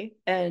 why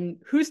and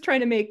who's trying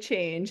to make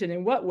change and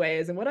in what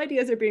ways and what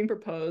ideas are being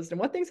proposed and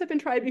what things have been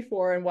tried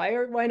before and why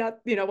not,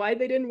 why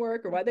they didn't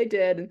work or why they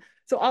did. And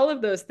so all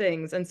of those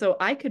things. And so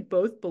I could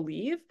both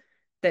believe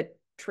that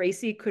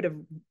Tracy could have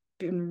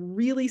been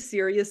really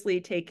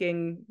seriously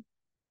taking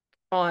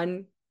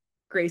on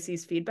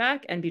Gracie's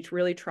feedback and be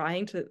really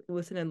trying to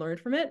listen and learn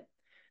from it.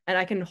 And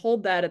I can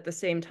hold that at the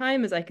same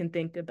time as I can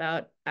think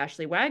about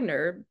Ashley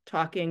Wagner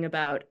talking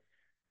about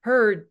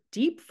her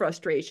deep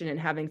frustration and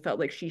having felt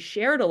like she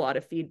shared a lot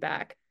of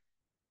feedback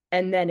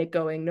and then it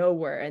going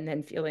nowhere and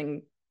then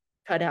feeling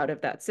cut out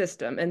of that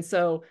system. And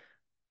so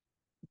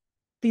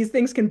these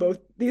things can both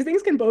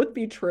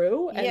be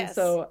true. Yes. And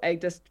so I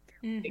just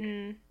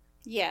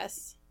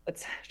yes,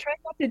 let's try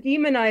not to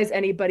demonize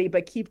anybody,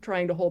 but keep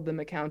trying to hold them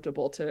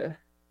accountable to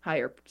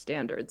higher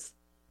standards.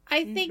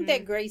 I think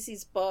that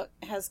Gracie's book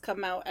has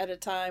come out at a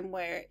time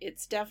where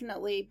it's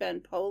definitely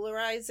been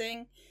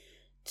polarizing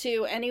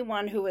to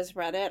anyone who has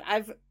read it.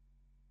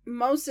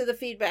 Most of the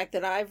feedback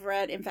that I've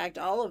read, in fact,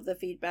 all of the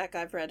feedback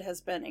I've read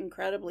has been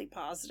incredibly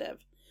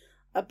positive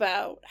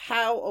about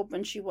how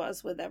open she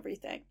was with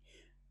everything.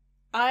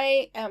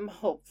 I am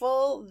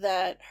hopeful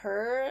that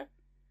her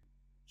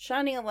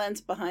shining a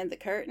lens behind the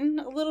curtain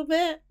a little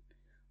bit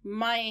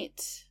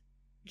might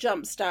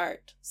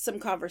jumpstart some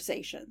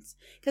conversations.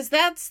 Because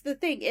that's the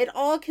thing. It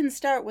all can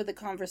start with a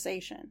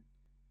conversation.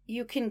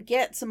 You can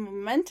get some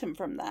momentum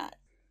from that.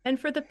 And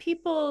for the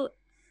people,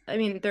 I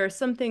mean, there are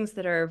some things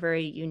that are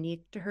very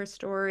unique to her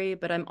story,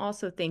 but I'm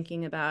also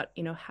thinking about,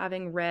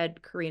 having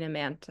read Karina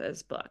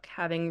Manta's book,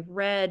 having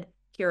read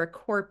Kira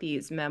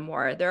Korpe's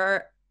memoir, there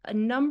are a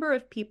number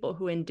of people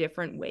who in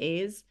different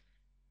ways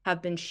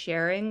have been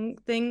sharing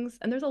things,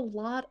 and there's a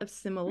lot of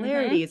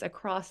similarities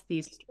across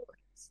these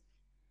stories.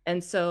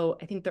 And so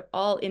I think they're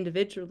all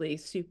individually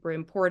super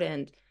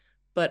important,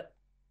 but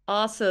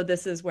also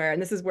this is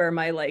where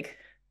my like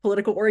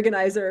political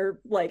organizer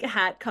like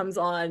hat comes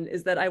on,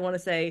 is that I want to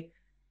say,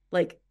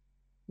 like,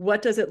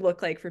 what does it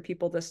look like for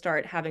people to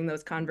start having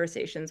those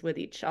conversations with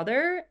each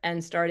other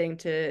and starting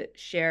to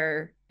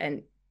share?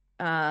 And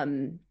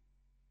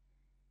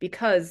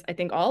because I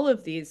think all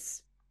of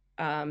these,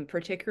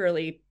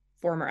 particularly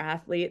former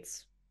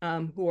athletes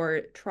who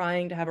are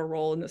trying to have a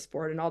role in the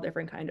sport in all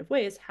different kind of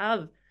ways,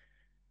 have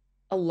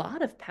a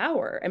lot of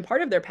power. And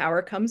part of their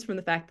power comes from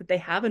the fact that they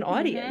have an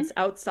audience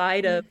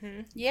outside of,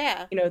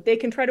 they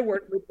can try to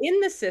work within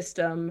the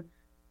system,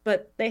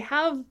 but they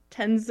have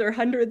tens or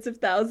hundreds of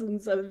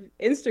thousands of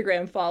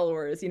Instagram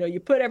followers. You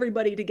put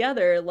everybody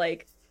together,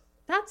 like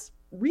that's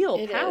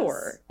real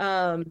power.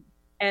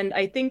 And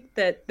I think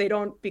that they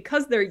don't,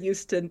 because they're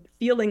used to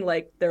feeling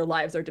like their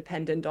lives are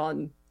dependent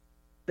on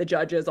the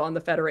judges, on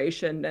the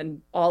federation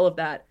and all of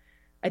that,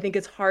 I think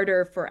it's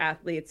harder for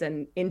athletes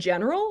and in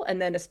general,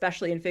 and then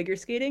especially in figure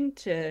skating,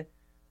 to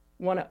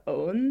want to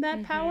own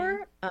that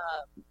power.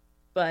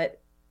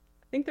 But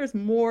I think there's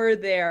more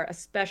there,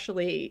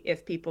 especially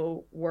if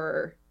people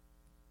were,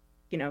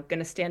 going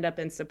to stand up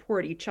and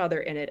support each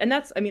other in it. And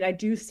that's, I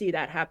do see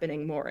that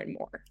happening more and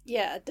more.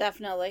 Yeah,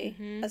 definitely.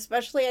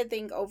 Especially, I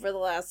think, over the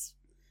last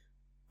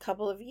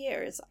couple of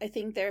years, I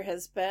think there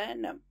has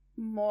been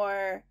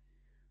more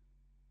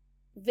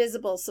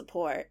visible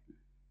support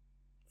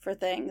for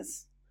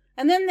things.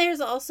 And then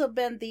there's also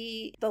been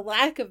the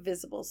lack of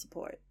visible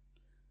support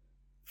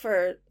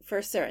for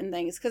certain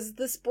things, because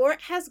the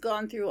sport has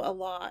gone through a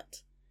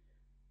lot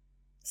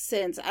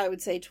since, I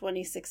would say,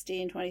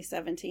 2016,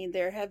 2017.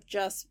 There have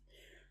just,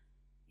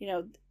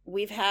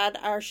 we've had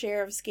our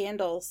share of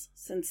scandals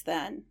since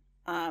then.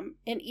 And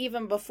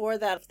even before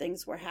that,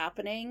 things were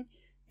happening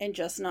and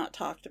just not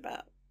talked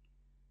about.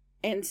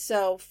 And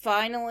so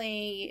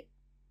finally,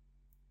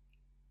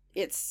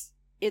 it's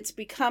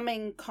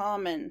becoming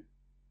common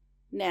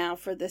now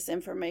for this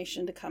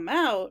information to come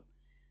out,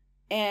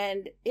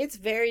 and it's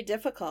very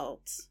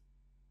difficult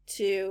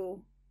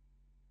to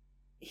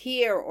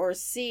hear or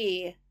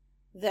see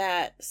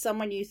that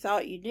someone you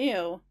thought you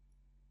knew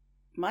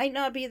might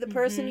not be the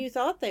person you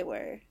thought they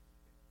were.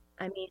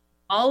 I mean,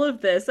 all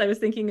of this, I was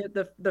thinking of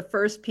the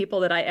first people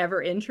that I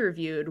ever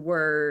interviewed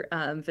were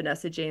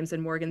Vanessa James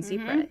and Morgan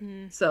Mm-hmm.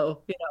 Cypre.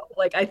 So,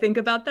 like I think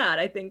about that.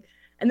 I think,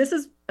 and this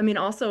is, I mean,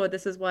 also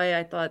this is why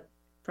I thought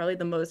probably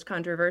the most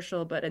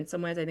controversial, but in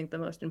some ways I think the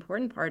most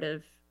important part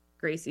of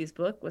Gracie's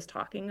book was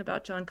talking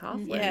about John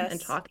Coughlin and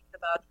Yes. talking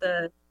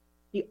about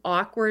the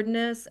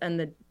awkwardness and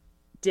the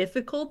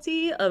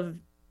difficulty of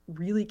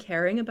really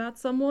caring about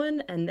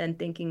someone and then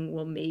thinking,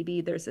 well,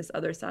 maybe there's this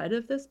other side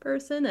of this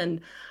person,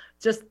 and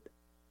just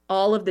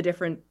all of the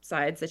different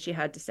sides that she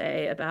had to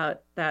say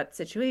about that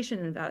situation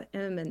and about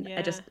him. And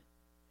Yeah.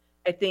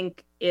 I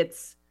think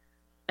it's,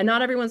 and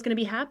not everyone's going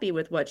to be happy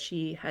with what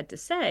she had to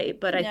say,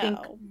 but I think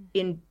No.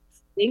 in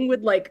thing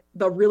with like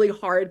the really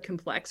hard,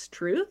 complex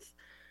truth,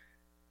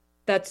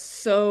 that's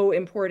so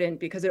important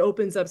because it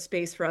opens up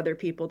space for other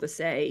people to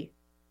say,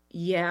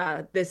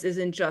 yeah, this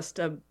isn't just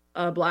a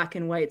black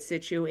and white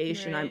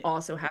situation. I'm Right.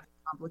 also having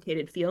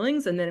complicated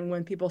feelings. And then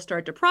when people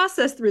start to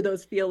process through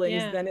those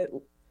feelings, Yeah. then it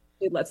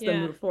lets them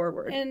Yeah. move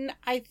forward. And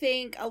I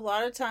think a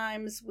lot of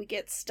times we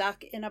get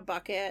stuck in a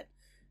bucket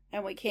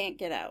and we can't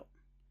get out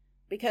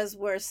because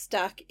we're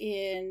stuck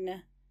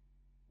in,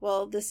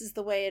 well, this is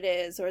the way it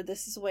is, or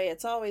this is the way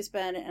it's always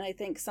been. And I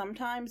think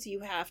sometimes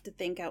you have to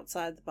think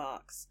outside the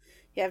box.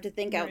 You have to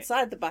think Right.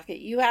 outside the bucket.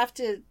 You have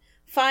to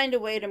find a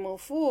way to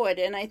move forward.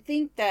 And I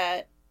think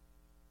that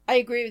I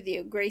agree with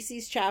you.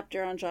 Gracie's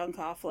chapter on John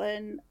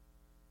Coughlin,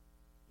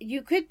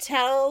 you could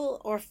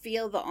tell or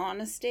feel the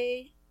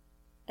honesty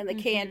and the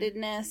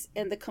candidness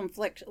and the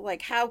conflict,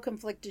 like how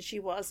conflicted she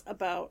was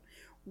about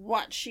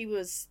what she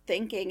was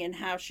thinking and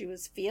how she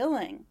was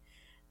feeling.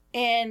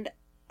 And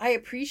I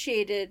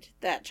appreciated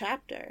that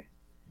chapter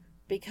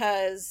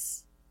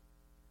because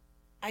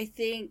I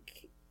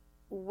think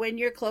when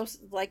you're close,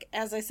 like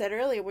as I said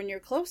earlier, when you're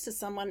close to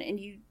someone and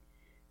you've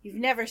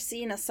never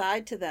seen a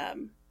side to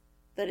them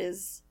that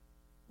is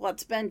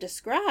what's been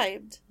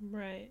described,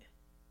 Right.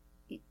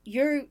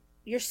 you're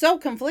so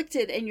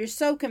conflicted and you're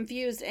so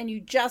confused and you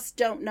just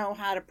don't know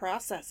how to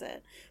process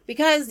it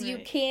because you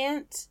Right.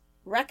 can't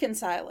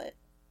reconcile it.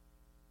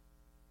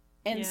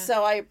 And Yeah.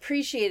 so I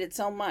appreciated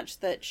so much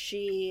that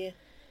she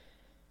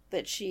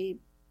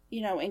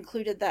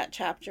included that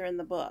chapter in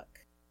the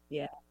book.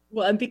 Yeah.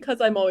 Well, and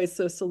because I'm always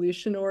so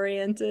solution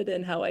oriented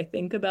in how I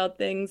think about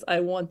things, I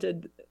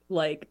wanted,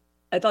 like,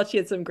 I thought she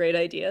had some great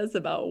ideas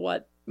about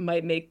what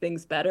might make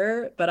things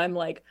better, but I'm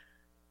like,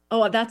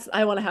 oh,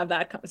 I want to have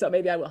that. So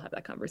maybe I will have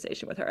that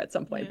conversation with her at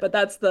some point. Yeah. But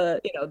that's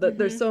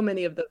there's so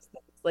many of those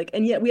things. Like,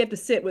 and yet we have to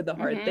sit with the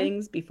hard Mhm.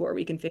 things before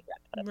we can figure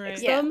out how to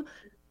fix Right. Yeah. them.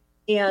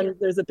 And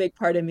there's a big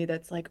part of me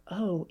that's like,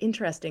 oh,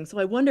 interesting. So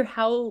I wonder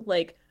how,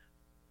 like,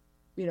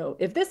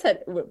 if this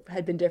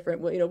had been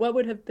different, what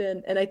would have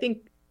been? And I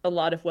think a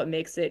lot of what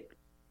makes it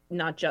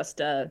not just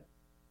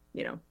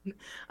you know,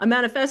 a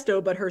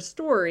manifesto, but her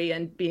story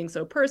and being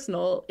so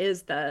personal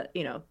is the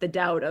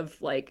doubt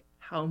of like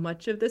how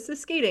much of this is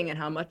skating and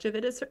how much of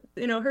it is,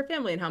 her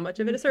family and how much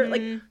of it is her.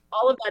 Like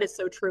all of that is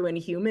so true and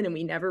human and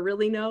we never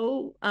really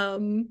know.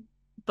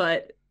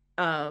 But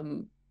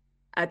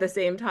at the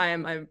same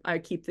time, I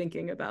keep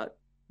thinking about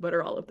what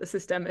are all of the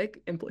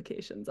systemic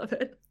implications of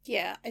it.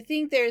 Yeah, I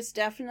think there's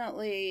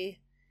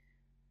definitely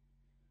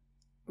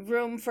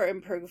room for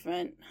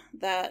improvement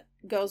that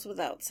goes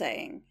without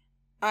saying.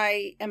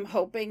 I am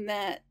hoping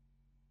that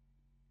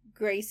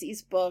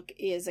Gracie's book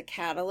is a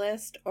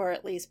catalyst, or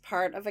at least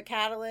part of a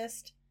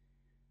catalyst,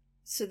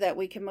 so that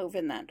we can move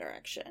in that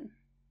direction.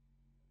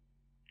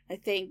 I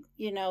think,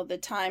 the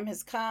time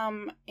has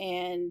come,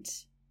 and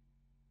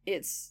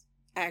it's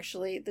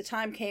actually, the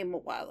time came a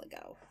while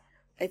ago.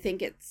 I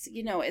think it's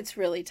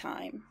really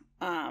time.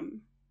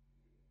 And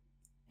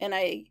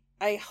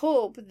I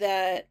hope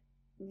that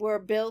we're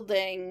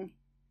building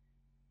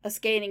a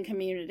skating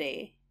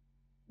community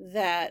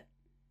that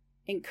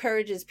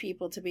encourages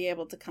people to be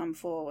able to come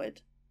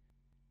forward.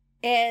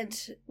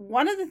 And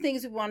one of the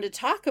things we wanted to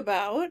talk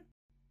about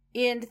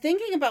in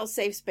thinking about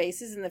safe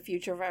spaces in the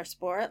future of our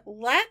sport,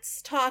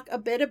 let's talk a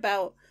bit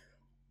about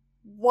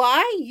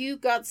why you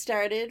got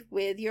started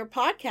with your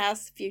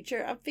podcast,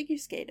 Future of Figure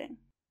Skating.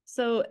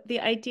 So the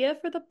idea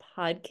for the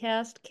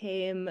podcast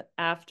came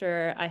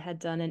after I had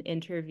done an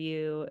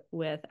interview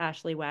with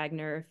Ashley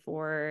Wagner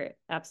for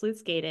Absolute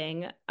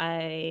Skating.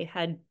 I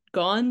had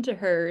gone to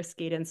her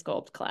skate and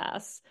sculpt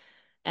class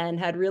and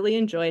had really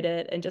enjoyed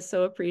it and just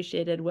so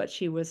appreciated what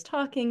she was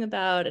talking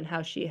about and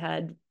how she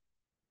had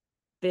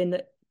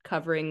been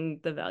covering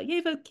the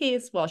Valieva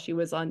case while she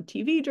was on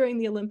TV during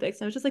the Olympics.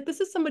 And I was just like,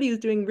 this is somebody who's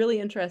doing really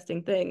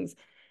interesting things.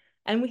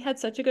 And we had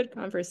such a good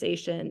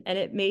conversation, and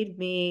it made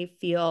me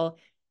feel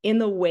in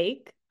the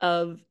wake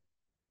of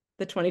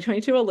the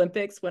 2022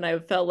 Olympics, when I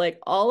felt like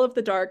all of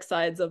the dark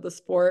sides of the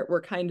sport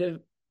were kind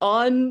of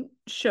on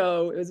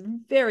show. It was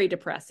very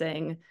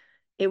depressing.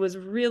 It was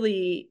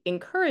really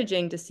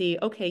encouraging to see,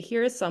 okay,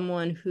 here is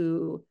someone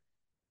who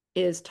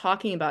is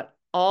talking about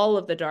all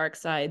of the dark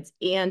sides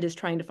and is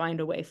trying to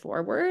find a way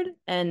forward.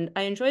 And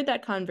I enjoyed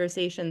that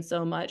conversation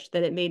so much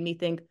that it made me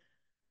think,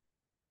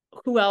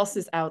 who else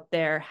is out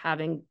there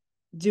having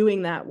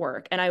doing that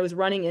work. And I was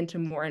running into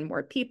more and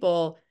more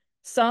people,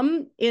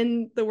 some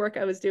in the work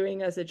I was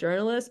doing as a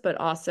journalist, but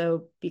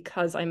also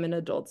because I'm an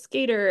adult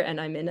skater and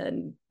I'm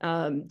in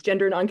a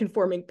gender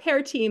nonconforming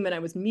pair team. And I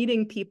was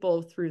meeting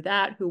people through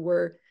that who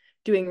were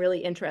doing really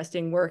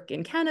interesting work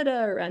in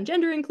Canada around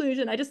gender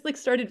inclusion. I just like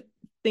started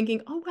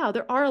thinking, oh, wow,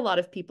 there are a lot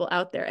of people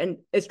out there. And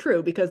it's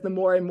true, because the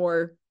more and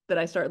more that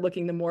I start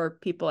looking, the more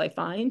people I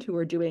find who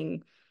are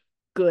doing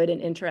good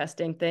and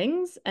interesting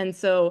things. And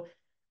so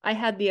I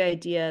had the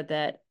idea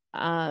that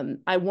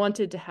I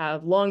wanted to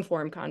have long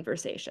form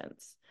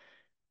conversations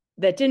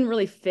that didn't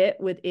really fit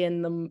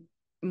within the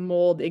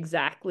mold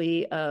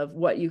exactly of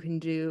what you can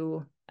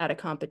do at a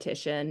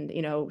competition,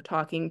 you know,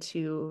 talking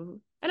to,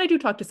 and I do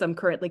talk to some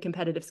currently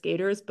competitive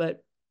skaters,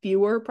 but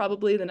fewer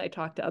probably than I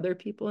talk to other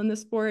people in the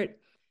sport.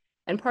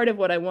 And part of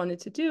what I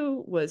wanted to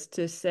do was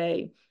to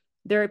say,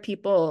 there are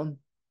people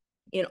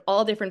in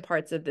all different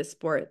parts of this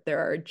sport. There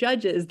are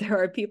judges,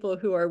 there are people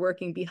who are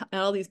working behind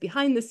all these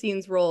behind the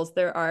scenes roles.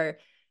 There are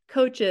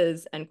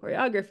coaches and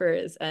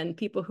choreographers and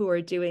people who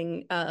are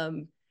doing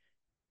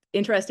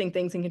interesting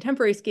things in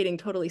contemporary skating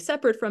totally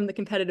separate from the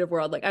competitive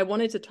world. Like I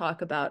wanted to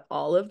talk about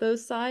all of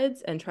those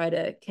sides and try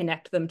to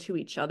connect them to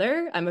each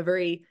other. I'm a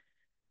very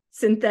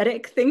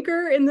synthetic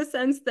thinker in the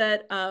sense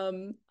that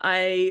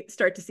I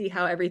start to see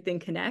how everything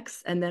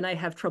connects, and then I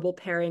have trouble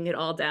paring it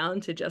all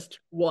down to just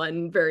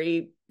one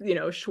very, you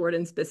know, short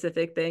and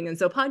specific thing. And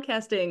so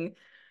podcasting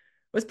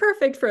was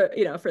perfect for,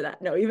 you know, for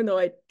that. No, even though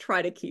I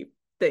try to keep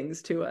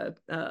things to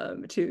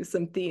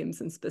some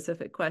themes and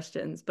specific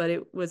questions, but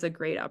it was a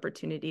great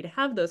opportunity to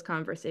have those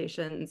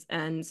conversations,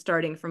 and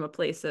starting from a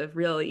place of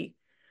really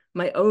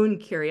my own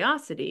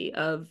curiosity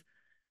of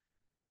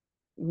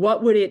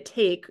what would it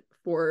take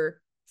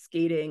for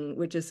skating,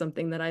 which is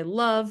something that I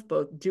love,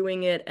 both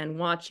doing it and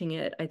watching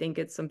it. I think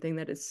it's something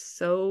that is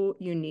so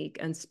unique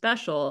and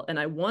special, and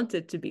I want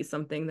it to be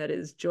something that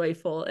is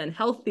joyful and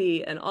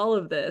healthy and all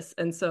of this.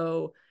 And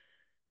so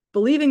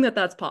believing that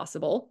that's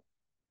possible,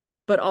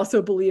 but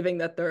also believing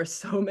that there are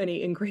so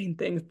many ingrained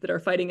things that are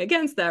fighting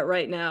against that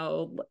right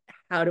now,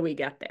 how do we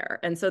get there?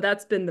 And so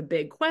that's been the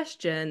big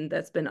question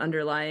that's been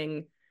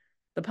underlying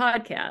the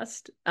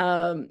podcast.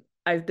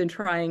 I've been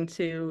trying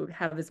to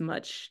have as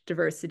much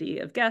diversity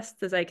of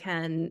guests as I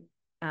can.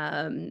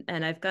 And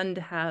I've gotten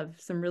to have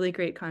some really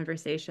great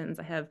conversations.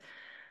 I have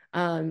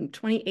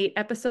 28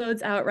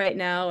 episodes out right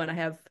now, and I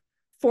have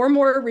 4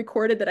 more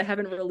recorded that I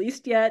haven't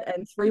released yet,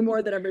 and 3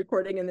 more that I'm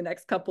recording in the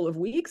next couple of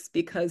weeks,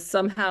 because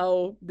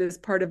somehow this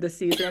part of the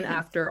season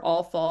after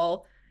all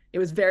fall, it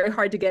was very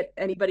hard to get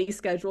anybody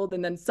scheduled.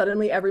 And then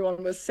suddenly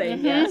everyone was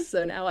saying yes.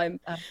 So now I'm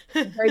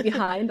very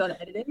behind on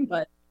editing,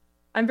 but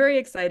I'm very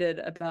excited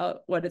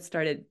about what it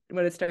started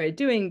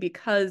doing,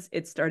 because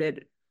it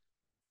started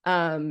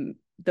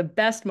the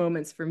best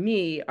moments for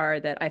me are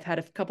that I've had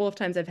a couple of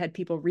times I've had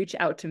people reach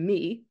out to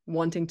me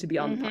wanting to be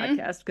on the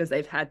podcast because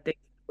they've had things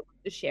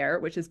to share,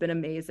 which has been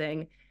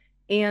amazing.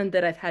 And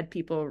that I've had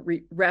people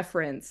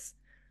reference,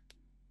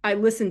 I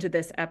listened to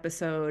this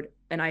episode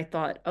and I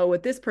thought, oh,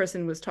 what this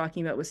person was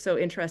talking about was so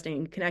interesting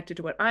and connected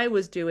to what I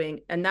was doing.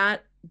 And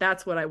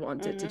that's what I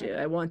wanted to do.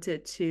 I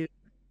wanted to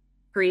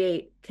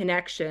create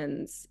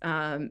connections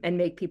and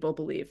make people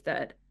believe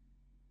that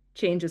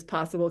change is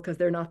possible, because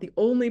they're not the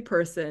only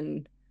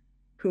person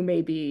who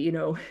may be, you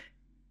know,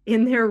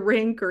 in their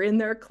rink or in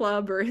their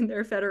club or in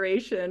their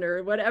federation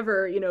or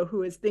whatever, you know,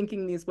 who is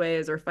thinking these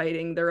ways or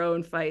fighting their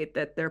own fight,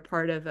 that they're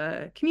part of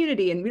a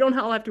community. And we don't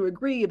all have to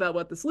agree about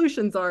what the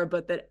solutions are,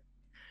 but that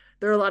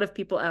there are a lot of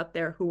people out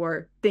there who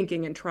are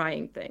thinking and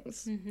trying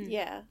things.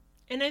 Yeah.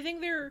 And I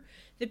think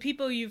the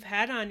people you've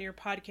had on your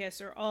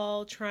podcast are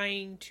all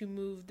trying to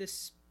move the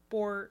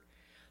sport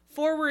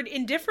forward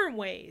in different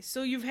ways.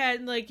 So you've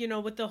had, like, you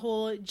know, with the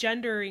whole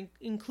gender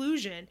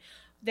inclusion,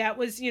 that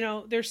was, you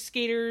know, there's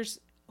skaters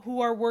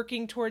who are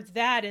working towards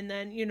that. And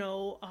then, you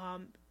know,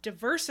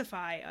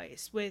 Diversify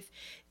Ice with,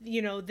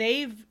 you know,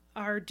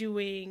 are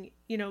doing,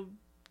 you know,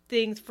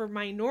 things for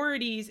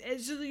minorities.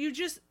 So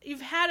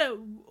you've had a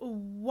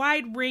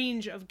wide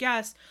range of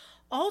guests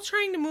all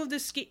trying to move the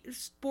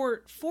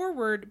sport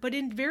forward, but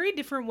in very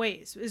different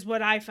ways, is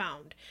what I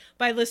found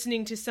by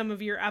listening to some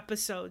of your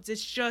episodes.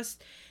 It's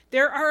just,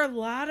 there are a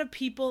lot of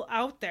people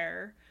out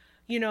there,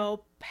 you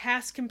know,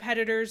 past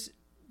competitors,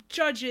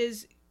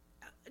 judges,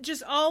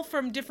 just all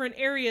from different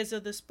areas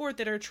of the sport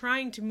that are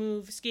trying to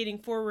move skating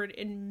forward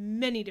in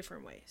many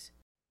different ways.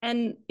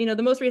 And, you know,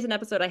 the most recent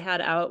episode I had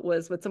out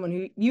was with someone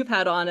who you've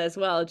had on as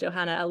well,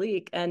 Johanna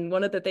Alik. And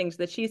one of the things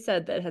that she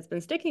said that has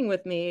been sticking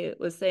with me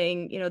was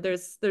saying, you know,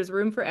 there's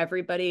room for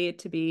everybody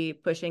to be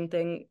pushing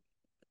things,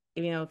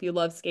 you know, if you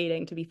love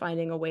skating, to be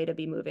finding a way to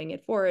be moving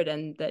it forward.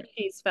 And that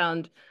she's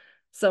found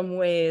some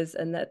ways,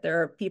 and that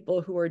there are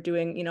people who are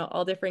doing, you know,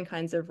 all different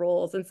kinds of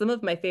roles. And some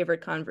of my favorite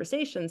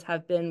conversations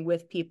have been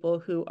with people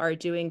who are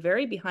doing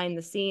very behind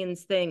the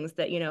scenes things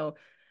that, you know,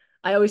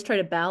 I always try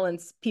to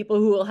balance people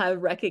who will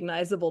have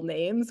recognizable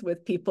names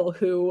with people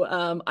who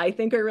I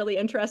think are really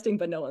interesting,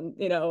 but no one,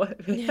 you know,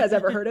 has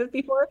ever heard of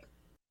before.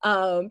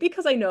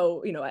 Because I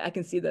know, you know, I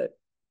can see that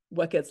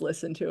what gets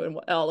listened to and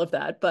all of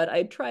that. But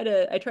I try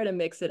to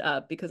mix it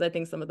up because I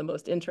think some of the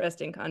most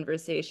interesting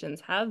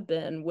conversations have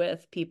been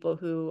with people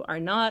who are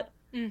not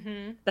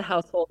Mm-hmm. the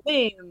household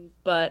names,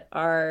 but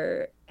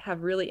are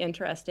have really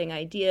interesting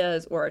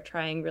ideas or are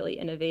trying really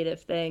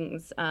innovative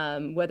things,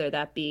 whether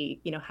that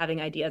be, having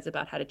ideas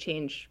about how to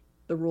change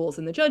the rules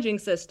in the judging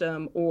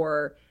system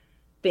or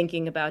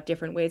thinking about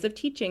different ways of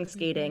teaching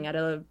skating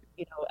Mm-hmm.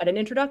 at at an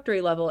introductory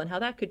level and how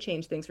that could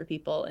change things for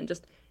people. And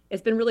just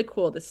it's been really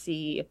cool to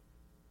see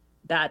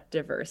that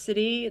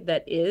diversity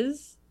that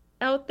is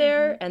out Mm-hmm.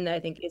 there and that I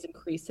think is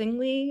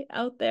increasingly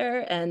out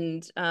there.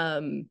 And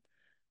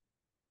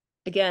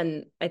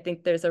again, I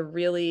think there's a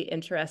really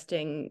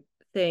interesting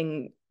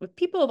thing with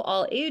people of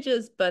all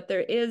ages, but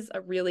there is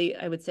a really,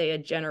 I would say, a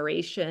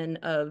generation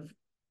of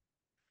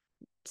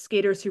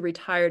skaters who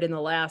retired in the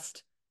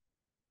last,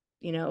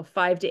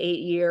 5 to 8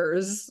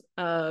 years,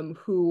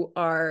 who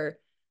are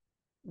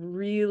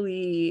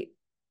really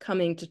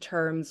coming to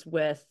terms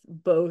with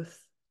both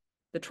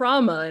the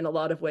trauma in a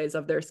lot of ways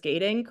of their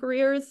skating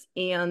careers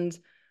and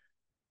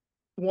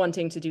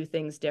wanting to do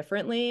things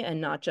differently and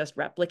not just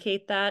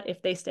replicate that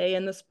if they stay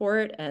in the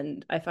sport.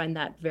 And I find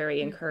that very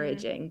Mm-hmm.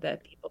 encouraging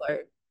that people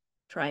are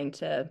trying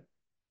to,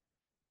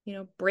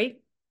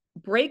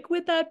 break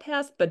with that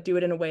past, but do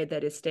it in a way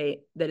that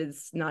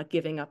is not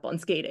giving up on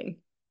skating.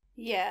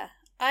 Yeah.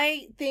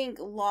 I think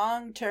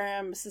long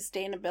term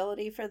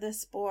sustainability for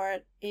this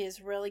sport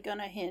is really going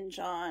to hinge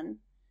on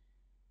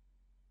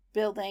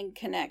building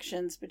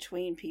connections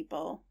between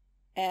people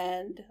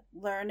and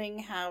learning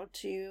how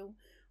to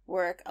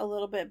work a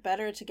little bit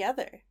better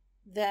together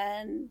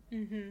than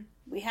Mm-hmm.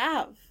 we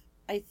have.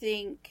 I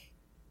think,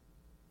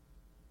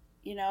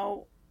 you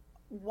know,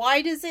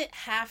 why does it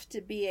have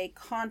to be a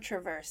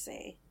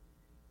controversy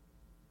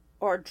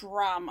or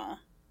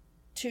drama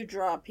to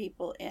draw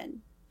people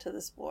in to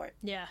the sport?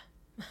 Yeah.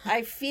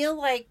 I feel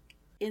like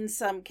in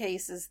some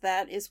cases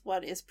that is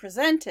what is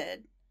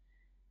presented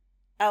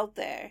out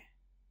there.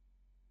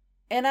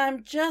 And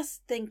I'm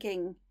just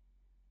thinking,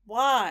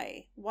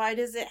 why? Why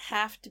does it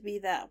have to be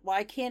that?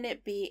 Why can't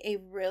it be a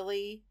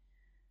really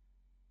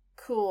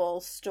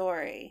cool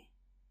story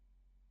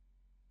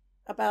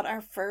about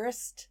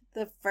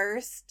the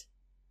first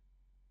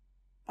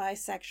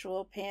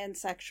bisexual,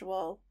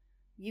 pansexual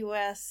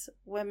U.S.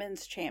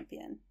 women's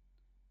champion?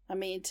 I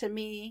mean, to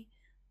me,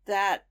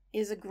 that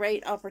is a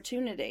great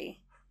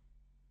opportunity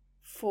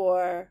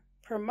for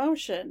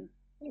promotion.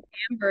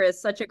 Amber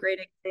is such a great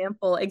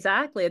example.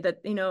 Exactly. That,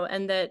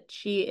 and that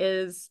she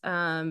is,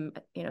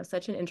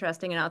 such an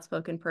interesting and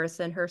outspoken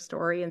person. Her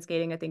story in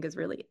skating, I think, is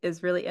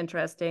really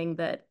interesting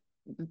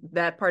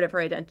that part of her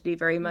identity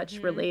very much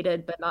Mm-hmm.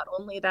 related. But not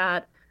only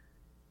that,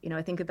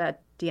 I think about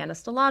Deanna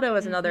Stellato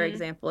as another Mm-hmm.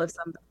 example of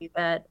somebody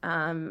that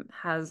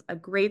has a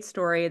great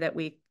story that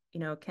we,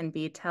 can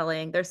be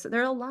telling. There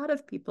are a lot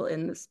of people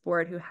in the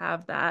sport who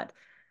have that.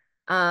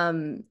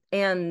 And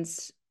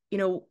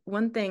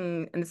one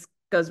thing, and this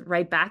goes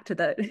right back to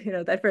that,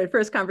 that very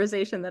first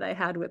conversation that I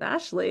had with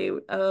Ashley,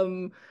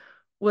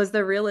 was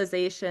the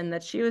realization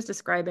that she was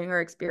describing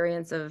her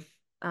experience of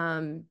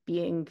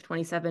being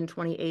 27,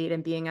 28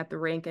 and being at the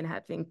rink and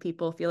having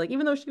people feel like,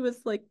 even though she was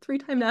like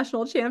three-time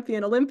national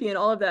champion, Olympian,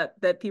 all of that,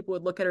 that people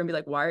would look at her and be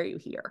like, why are you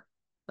here?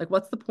 Like,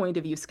 what's the point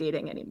of you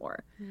skating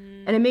anymore?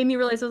 And it Mm-hmm. made me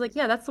realize, I was like,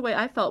 yeah, that's the way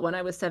I felt when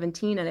I was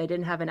 17 and I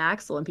didn't have an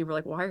axle. And people were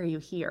like, why are you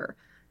here?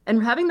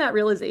 And having that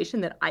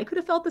realization that I could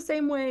have felt the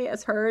same way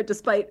as her,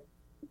 despite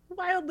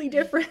wildly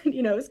different,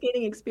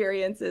 skating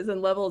experiences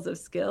and levels of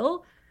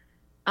skill,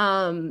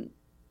 um,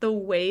 the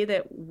way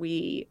that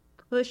we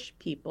push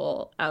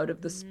people out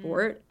of the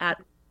sport at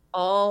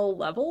all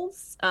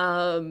levels,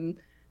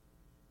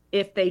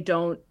 if they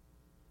don't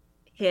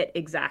hit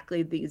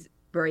exactly these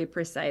very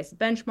precise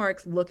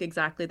benchmarks, look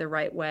exactly the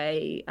right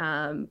way,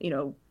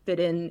 fit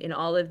in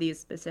all of these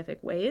specific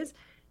ways,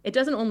 it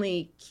doesn't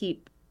only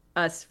keep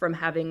us from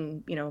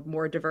having,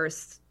 more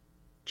diverse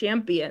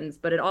champions,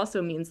 but it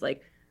also means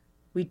like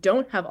we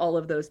don't have all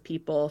of those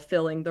people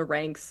filling the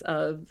ranks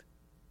of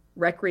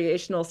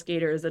recreational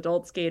skaters,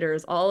 adult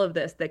skaters, all of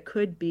this that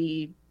could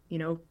be,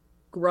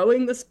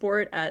 growing the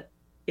sport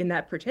in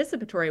that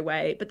participatory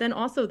way. But then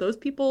also those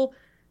people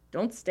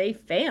don't stay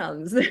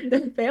fans.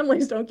 Their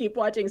families don't keep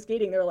watching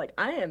skating. They're like,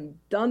 I am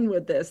done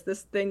with this.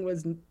 This thing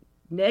was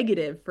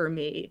negative for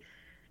me.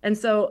 And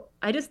so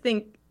I just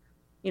think,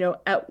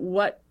 at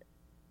what,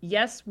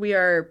 yes, we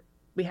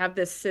have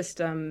this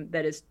system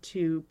that is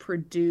to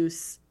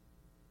produce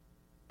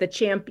the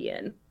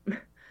champion,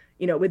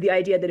 with the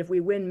idea that if we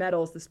win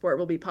medals, the sport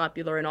will be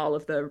popular and all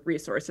of the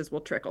resources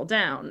will trickle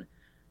down.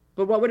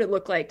 But what would it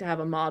look like to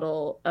have a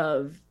model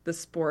of the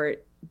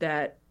sport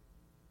that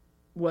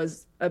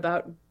was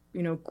about,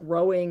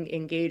 growing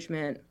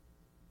engagement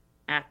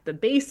at the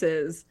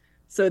bases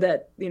so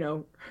that,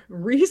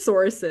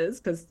 resources,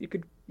 because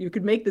you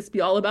could make this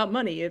be all about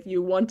money if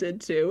you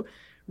wanted to,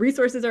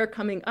 resources are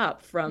coming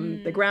up from the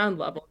Mm-hmm. ground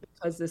level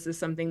because this is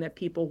something that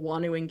people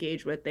want to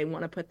engage with, they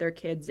want to put their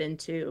kids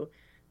into.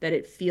 that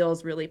it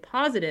feels really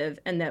positive,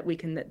 and that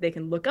they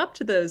can look up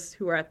to those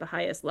who are at the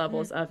highest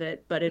levels of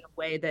it, but in a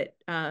way that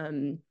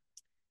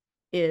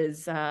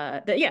is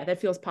that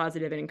feels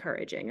positive and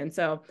encouraging. And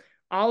so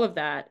all of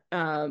that,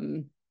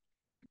 the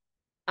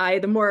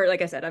more,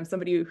 like I said, I'm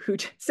somebody who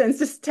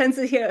tends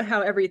to hear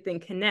how everything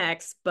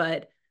connects,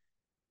 but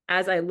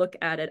as I look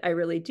at it, I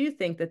really do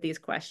think that these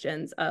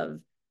questions of,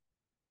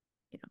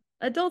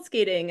 adult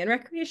skating and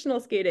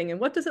recreational skating, and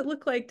what does it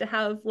look like to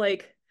have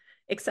like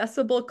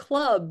accessible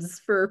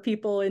clubs for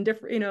people in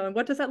different, and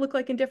what does that look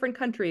like in different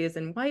countries,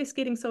 and why is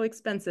skating so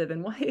expensive,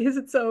 and why is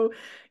it so,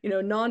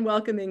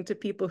 non-welcoming to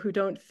people who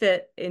don't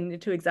fit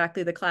into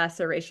exactly the class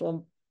or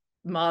racial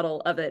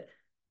model of it.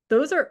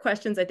 Those are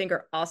questions I think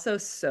are also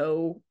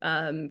so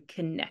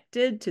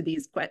connected to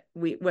these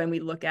when we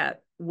look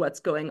at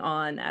what's going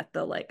on at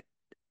the like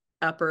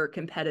upper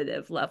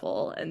competitive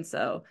level. And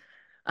so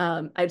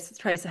I just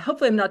try to say,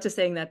 hopefully I'm not just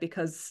saying that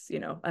because,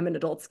 I'm an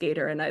adult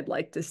skater and I'd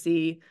like to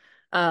see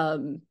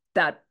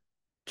that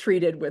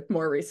treated with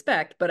more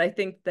respect. But I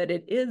think that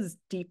it is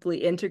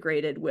deeply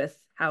integrated with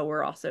how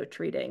we're also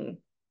treating,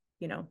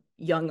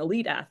 young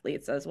elite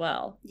athletes as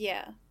well.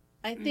 Yeah.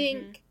 I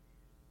think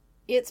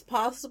it's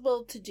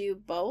possible to do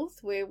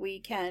both, where we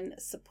can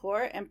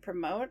support and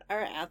promote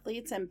our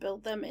athletes and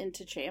build them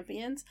into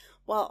champions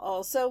while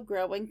also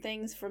growing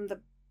things from the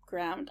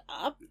ground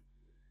up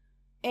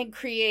and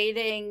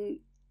creating,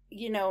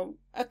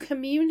 a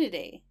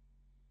community,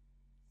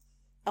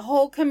 a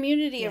whole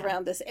community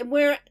around this. And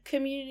where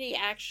community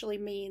actually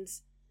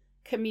means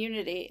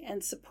community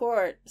and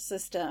support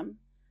system,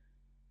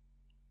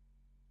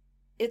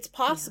 it's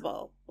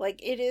possible. Yeah.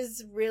 Like, it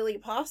is really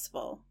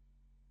possible.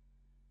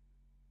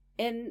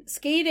 And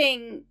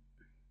skating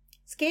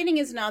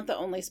is not the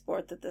only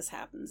sport that this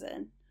happens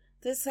in.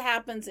 This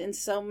happens in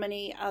so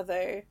many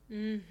other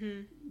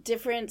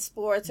different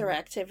sports or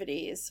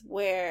activities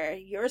where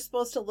you're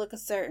supposed to look a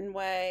certain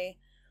way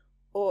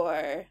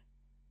or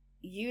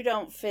you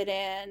don't fit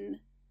in,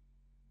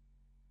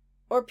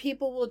 or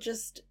people will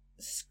just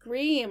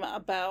scream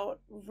about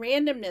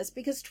randomness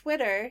because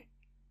Twitter,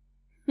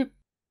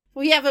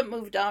 we haven't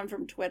moved on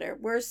from Twitter.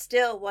 We're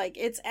still like,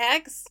 it's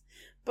X,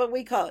 but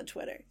we call it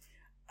Twitter.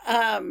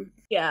 I'm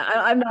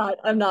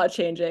not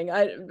changing.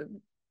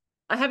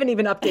 I haven't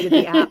even updated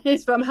the app.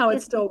 Somehow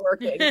it's still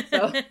working.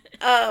 So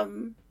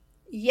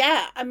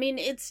yeah, I mean,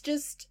 it's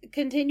just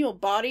continual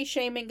body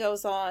shaming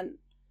goes on,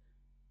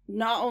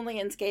 not only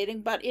in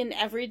skating, but in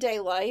everyday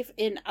life,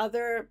 in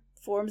other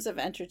forms of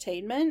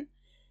entertainment.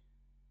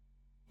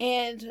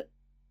 And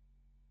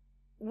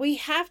we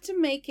have to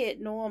make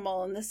it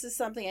normal. And this is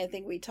something I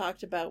think we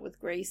talked about with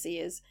Gracie,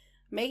 is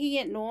making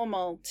it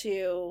normal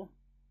to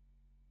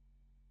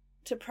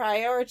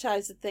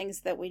prioritize the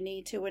things that we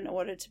need to in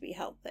order to be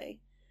healthy.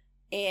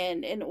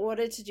 And in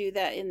order to do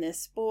that in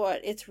this sport,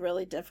 it's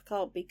really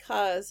difficult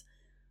because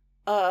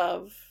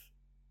of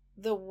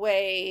the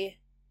way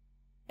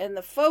and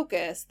the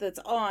focus that's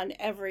on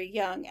every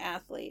young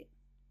athlete.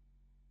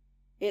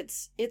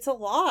 It's a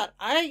lot.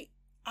 I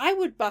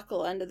would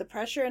buckle under the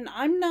pressure, and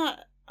I'm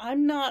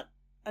not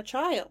a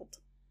child.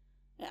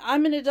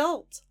 I'm an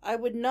adult. I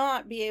would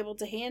not be able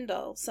to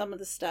handle some of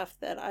the stuff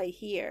that I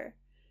hear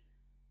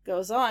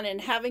goes on.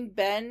 And having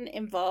been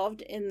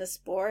involved in the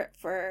sport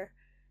for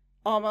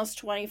almost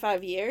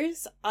 25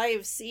 years, I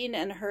have seen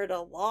and heard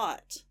a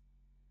lot.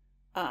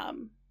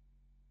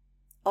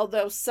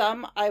 Although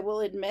I will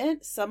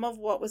admit, some of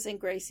what was in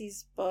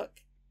Gracie's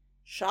book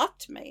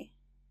shocked me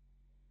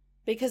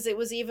because it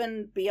was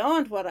even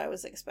beyond what I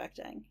was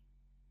expecting.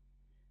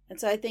 And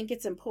so I think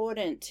it's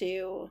important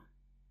to,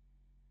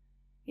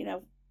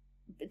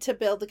 to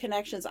build the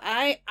connections.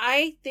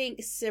 I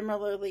think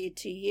similarly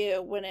to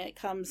you when it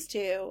comes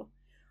to,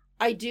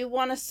 I do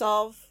want to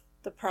solve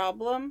the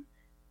problem.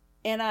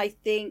 And I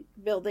think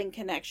building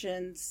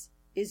connections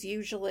is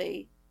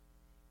usually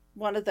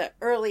one of the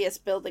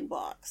earliest building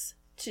blocks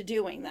to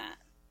doing that.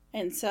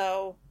 And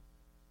so,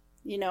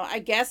 I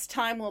guess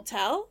time will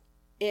tell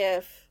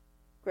if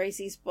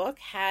Gracie's book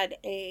had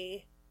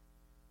an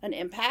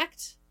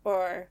impact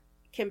or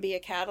can be a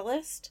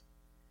catalyst.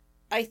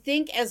 I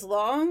think as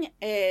long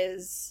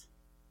as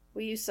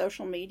we use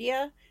social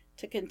media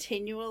to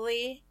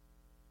continually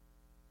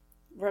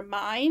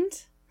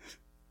remind,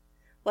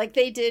 like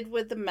they did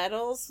with the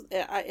medals,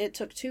 it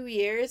took 2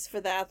 years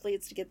for the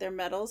athletes to get their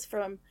medals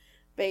from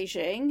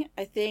Beijing.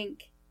 I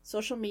think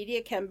social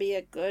media can be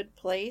a good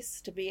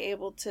place to be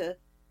able to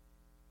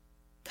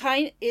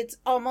it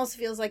almost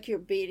feels like you're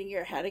beating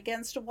your head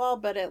against a wall,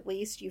 but at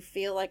least you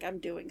feel like I'm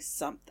doing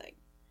something.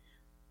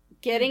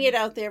 Getting it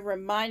out there,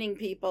 reminding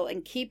people,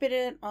 and keeping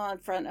it on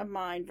front of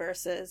mind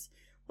versus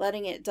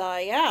letting it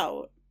die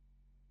out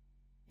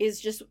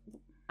is just...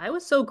 I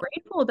was so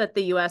grateful that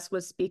the US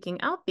was speaking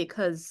out,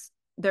 because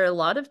there are a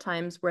lot of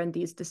times when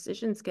these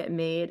decisions get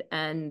made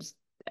and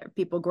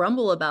people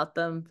grumble about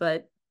them,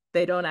 but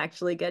they don't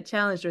actually get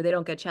challenged, or they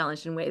don't get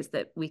challenged in ways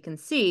that we can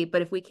see.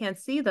 But if we can't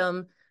see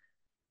them,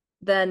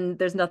 then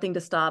there's nothing to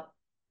stop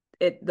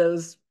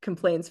those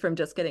complaints from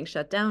just getting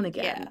shut down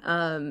again.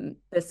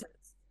 Yeah.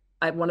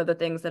 one of the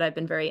things that I've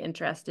been very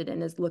interested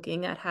in is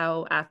looking at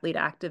how athlete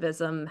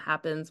activism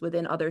happens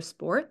within other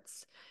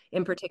sports,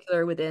 in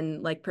particular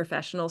within like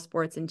professional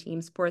sports and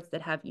team sports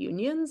that have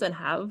unions and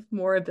have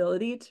more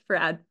ability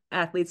for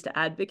athletes to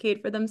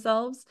advocate for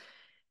themselves.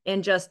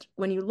 And just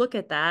when you look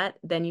at that,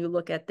 then you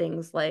look at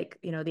things like,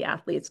 the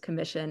athletes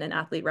commission and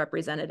athlete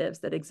representatives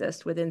that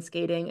exist within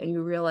skating, and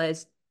you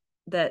realize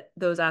that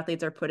those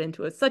athletes are put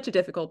into such a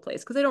difficult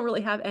place because they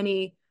don't have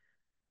any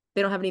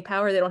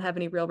power. They don't have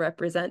any real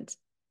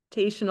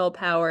representational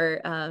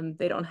power.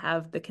 They don't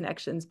have the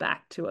connections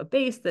back to a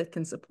base that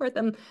can support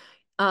them.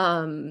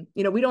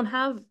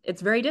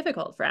 It's very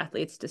difficult for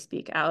athletes to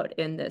speak out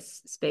in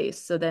this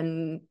space. So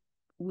then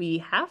we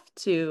have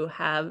to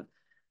have,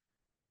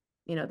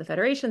 the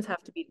federations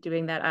have to be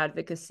doing that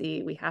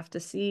advocacy. We have to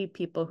see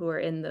people who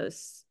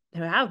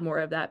have more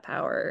of that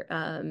power,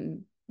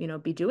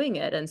 be doing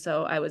it. And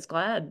so I was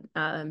glad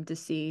to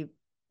see,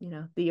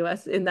 the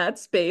US in that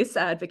space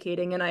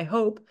advocating. And I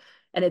hope,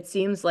 and it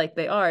seems like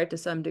they are to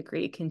some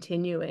degree,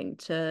 continuing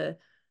to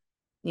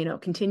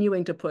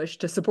push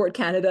to support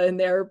Canada in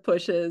their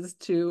pushes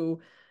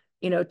to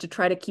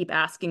try to keep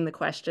asking the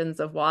questions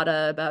of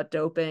WADA about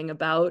doping,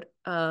 about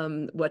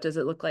what does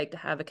it look like to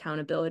have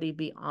accountability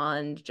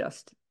beyond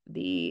just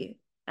the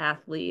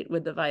athlete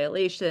with the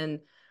violation,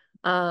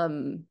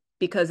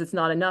 because it's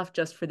not enough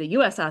just for the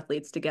US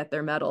athletes to get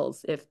their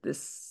medals if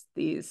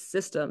these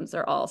systems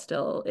are all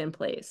still in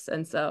place.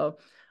 And so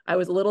I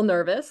was a little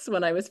nervous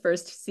when I was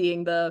first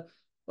seeing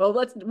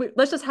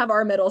let's just have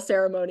our medal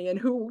ceremony and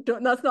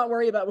let's not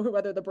worry about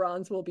whether the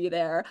bronze will be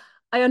there.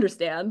 I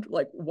understand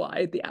like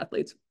why the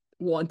athletes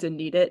want and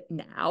need it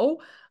now,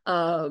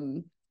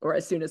 or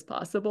as soon as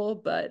possible.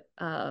 But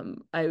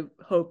I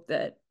hope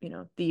that,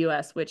 the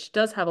US, which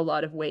does have a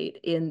lot of weight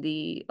in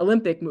the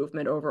Olympic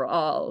movement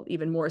overall,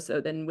 even more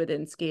so than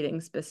within skating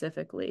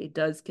specifically,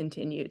 does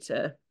continue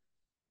to,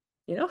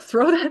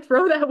 throw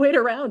that weight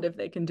around if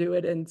they can do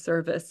it in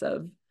service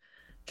of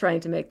trying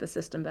to make the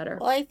system better.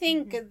 Well, I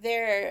think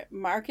their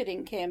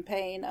marketing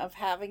campaign of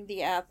having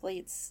the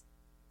athletes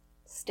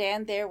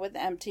stand there with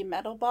empty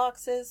medal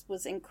boxes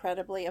was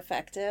incredibly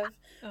effective.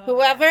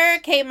 Whoever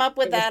came up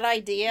with that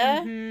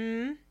idea,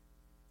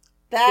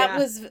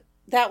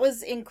 that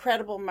was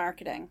incredible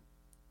marketing,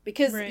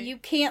 because you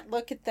can't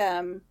look at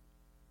them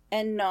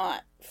and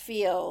not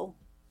feel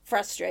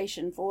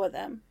frustration for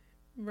them.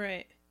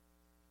 Right.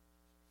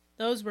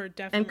 Those were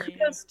definitely. And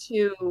kudos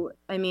to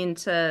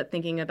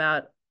thinking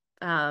about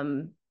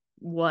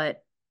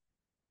what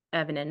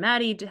Evan and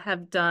Maddie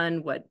have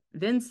done, what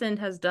Vincent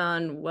has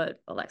done,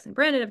 what Alex and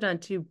Brandon have done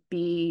to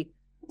be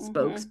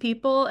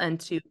spokespeople and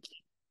to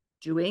keep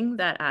doing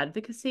that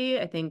advocacy.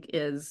 I think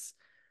it's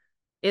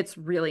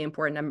really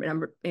important.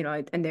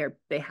 And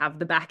they have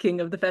the backing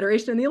of the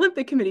Federation and the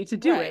Olympic Committee to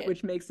do it,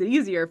 which makes it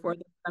easier for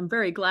them. I'm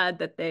very glad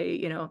that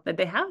they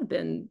have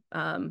been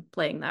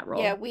playing that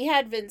role. Yeah, we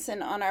had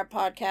Vincent on our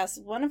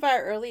podcast, one of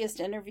our earliest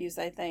interviews,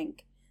 I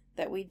think,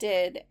 that we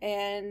did,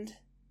 and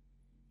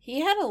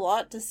he had a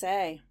lot to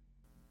say.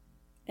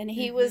 And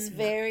he was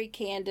very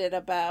candid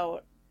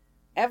about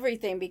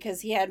everything,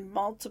 because he had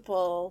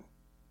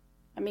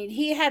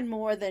he had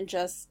more than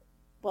just,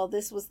 well,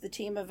 this was the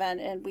team event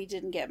and we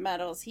didn't get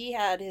medals. He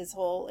had his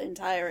whole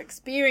entire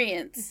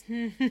experience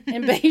in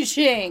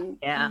Beijing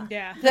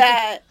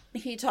that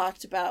he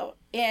talked about.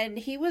 And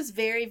he was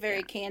very,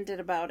 very candid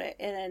about it.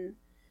 And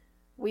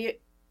we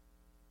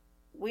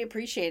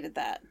appreciated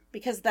that,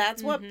 because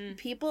that's what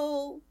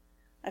people,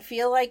 I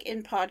feel like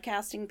in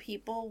podcasting,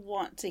 people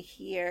want to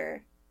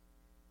hear.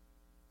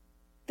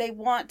 They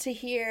want to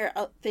hear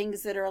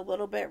things that are a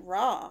little bit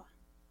raw.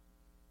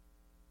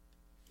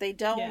 They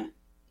don't,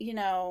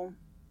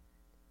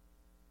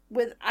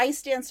 with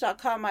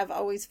icedance.com, I've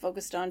always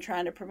focused on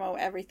trying to promote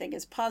everything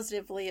as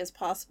positively as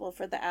possible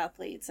for the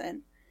athletes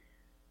and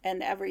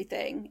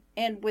everything.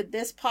 And with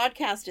this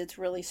podcast, it's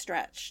really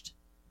stretched,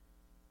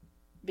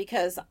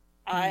 because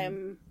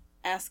I'm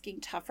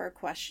asking tougher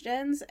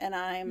questions and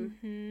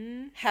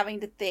I'm having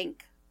to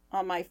think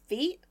on my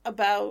feet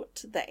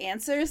about the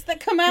answers that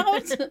come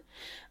out.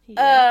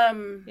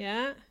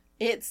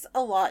 It's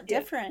a lot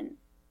different.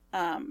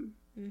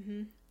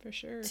 For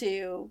sure.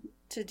 To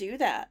do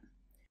that.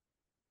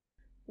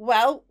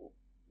 Well,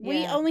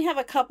 we only have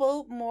a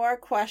couple more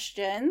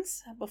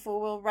questions before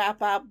we'll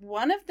wrap up.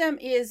 One of them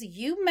is,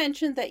 you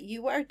mentioned that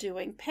you are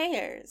doing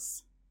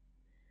pairs.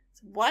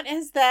 What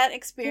has that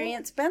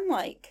experience been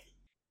like?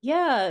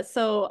 Yeah,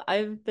 so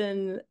I've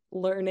been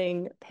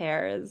learning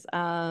pairs.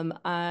 Like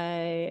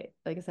I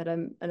said,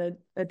 I'm an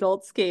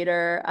adult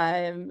skater.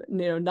 I'm,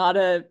 not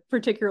a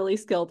particularly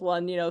skilled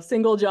one,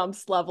 single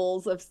jumps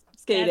levels of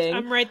skating.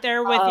 I'm right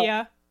there with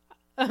you.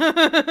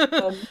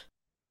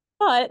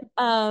 But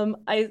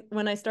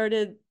when I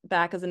started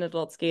back as an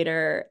adult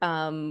skater,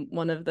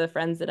 one of the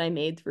friends that I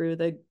made through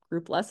the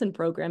group lesson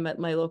program at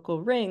my local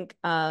rink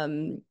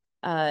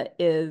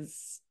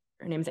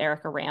her name's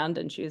Erica Rand,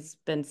 and she's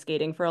been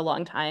skating for a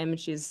long time.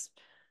 She's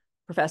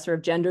professor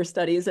of gender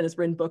studies and has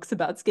written books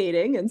about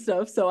skating and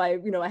stuff. So I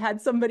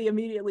had somebody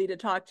immediately to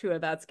talk to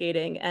about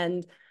skating.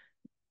 And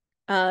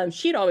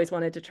She'd always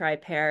wanted to try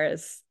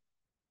pairs.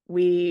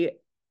 We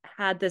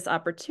had this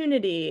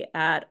opportunity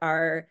at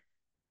our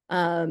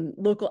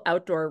local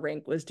outdoor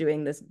rink was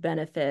doing this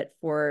benefit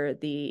for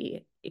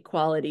the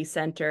Equality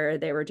Center.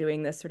 They were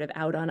doing this sort of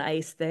out on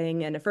ice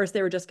thing. And at first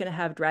they were just going to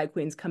have drag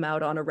queens come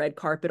out on a red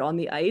carpet on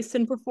the ice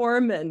and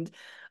perform. And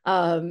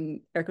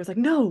Erica was like,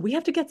 no, we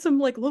have to get some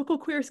like local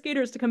queer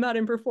skaters to come out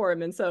and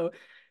perform. And so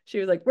she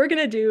was like,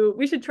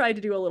 we should try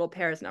to do a little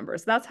pairs number.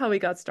 So that's how we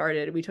got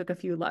started. We took a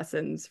few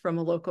lessons from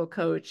a local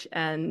coach,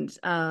 and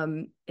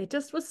it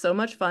just was so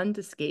much fun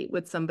to skate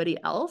with somebody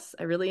else.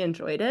 I really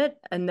enjoyed it.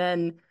 And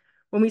then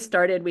when we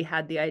started, we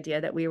had the idea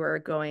that we were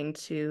going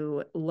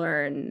to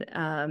learn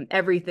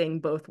everything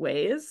both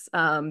ways,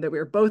 that we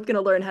were both going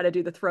to learn how to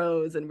do the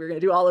throws and we were going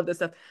to do all of this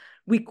stuff.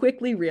 We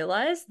quickly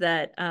realized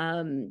that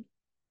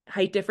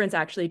height difference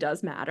actually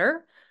does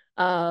matter,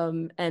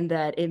 and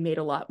that it made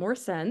a lot more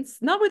sense,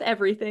 not with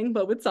everything,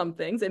 but with some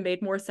things. It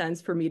made more sense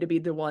for me to be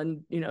the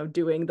one,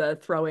 doing the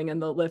throwing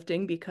and the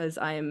lifting because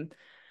I am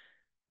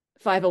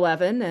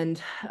 5'11",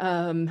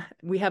 and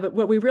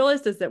what we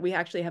realized is that we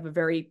actually have a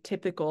very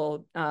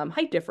typical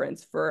height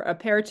difference for a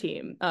pair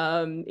team.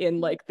 In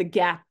like the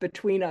gap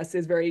between us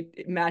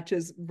it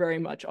matches very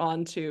much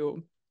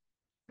onto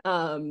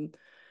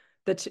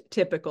the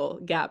typical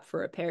gap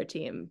for a pair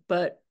team.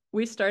 But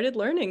we started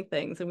learning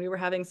things and we were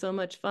having so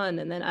much fun.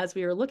 And then as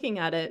we were looking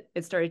at it,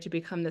 it started to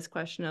become this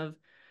question of,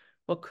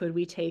 well, could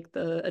we take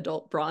the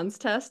adult bronze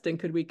test and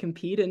could we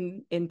compete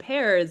in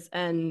pairs?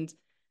 And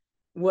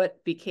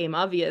what became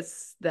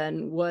obvious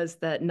then was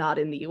that not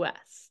in the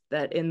US,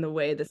 that in the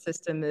way the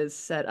system is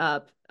set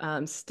up,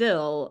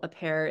 still a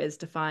pair is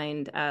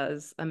defined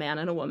as a man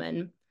and a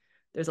woman.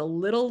 There's a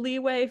little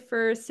leeway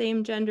for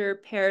same gender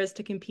pairs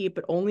to compete,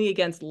 but only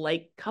against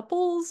like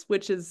couples,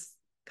 which is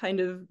kind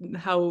of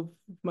how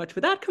much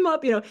would that come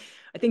up?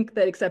 I think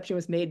that exception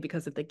was made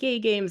because of the gay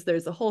games.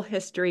 There's a whole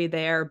history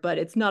there, but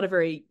it's not a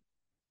very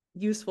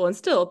useful. And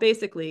still,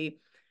 basically,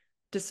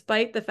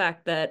 despite the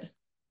fact that,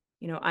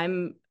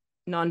 I'm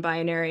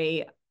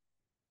non-binary,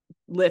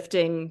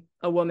 lifting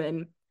a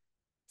woman,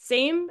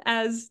 same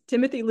as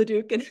Timothy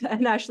LeDuc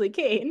and Ashley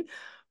Kane,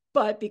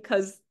 but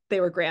because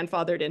they were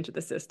grandfathered into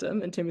the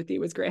system and Timothy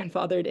was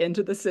grandfathered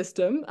into the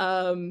system,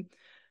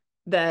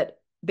 that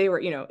they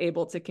were,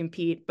 able to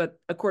compete, but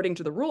according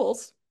to the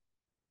rules,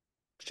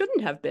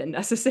 shouldn't have been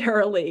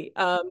necessarily.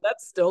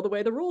 That's still the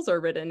way the rules are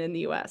written in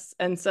the US.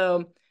 And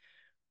so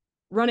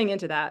running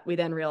into that, we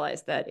then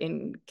realized that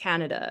in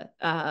Canada,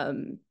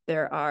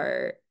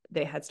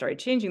 they had started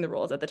changing the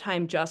rules at the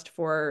time just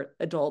for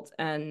adults,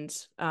 and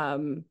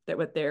that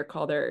what they're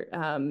called their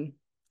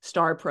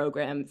STAR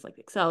programs, like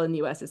Excel in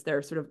the US is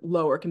their sort of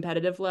lower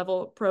competitive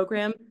level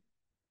program.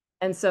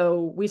 And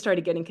so we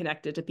started getting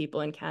connected to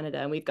people in Canada,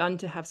 and we've gotten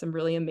to have some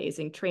really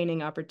amazing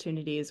training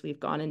opportunities.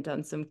 We've gone and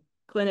done some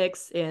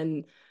clinics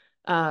in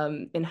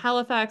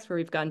Halifax, where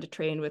we've gotten to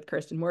train with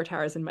Kirsten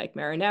Mortowers and Mike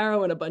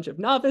Marinaro and a bunch of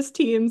novice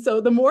teams.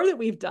 So the more that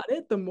we've done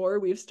it, the more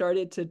we've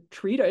started to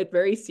treat it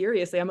very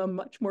seriously. I'm a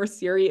much more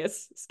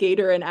serious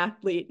skater and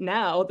athlete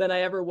now than I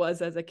ever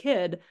was as a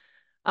kid.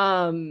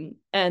 And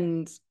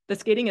the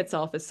skating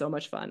itself is so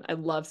much fun. I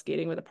love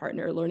skating with a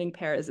partner. Learning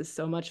pairs is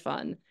so much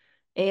fun.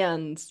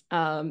 And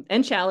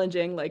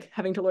challenging. Like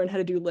having to learn how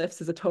to do lifts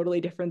is a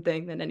totally different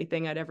thing than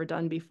anything I'd ever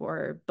done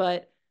before.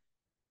 But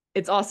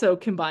it's also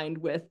combined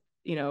with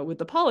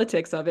the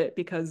politics of it,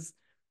 because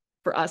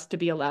for us to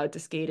be allowed to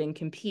skate and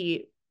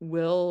compete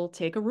will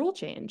take a rule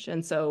change.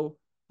 And so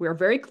we're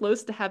very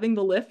close to having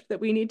the lift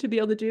that we need to be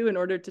able to do in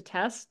order to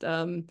test.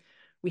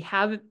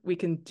 We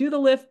can do the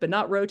lift, but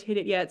not rotate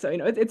it yet. So,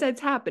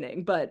 it's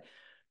happening, but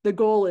the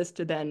goal is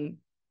to then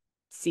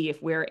see if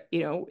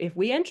if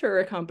we enter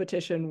a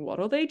competition,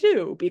 what'll they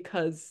do?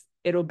 Because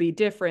it'll be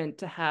different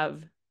to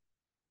have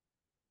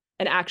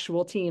an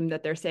actual team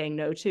that they're saying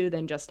no to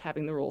than just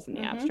having the rules in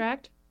the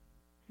abstract.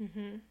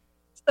 Mm-hmm.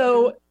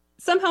 So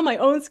somehow my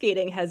own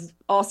skating has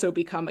also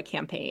become a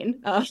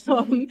campaign,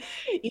 even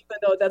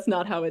though that's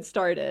not how it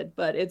started.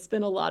 But it's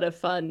been a lot of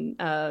fun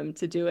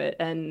to do it.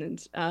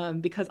 And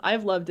because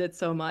I've loved it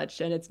so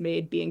much, and it's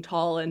made being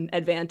tall an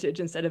advantage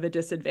instead of a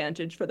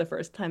disadvantage for the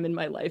first time in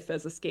my life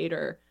as a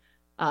skater,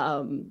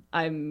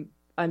 I'm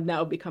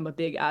now become a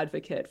big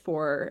advocate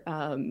for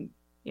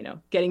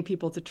getting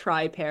people to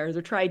try pairs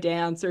or try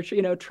dance or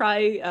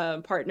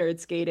try partnered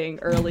skating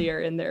earlier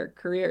in their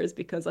careers,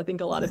 because I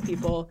think a lot of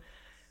people,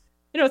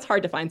 it's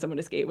hard to find someone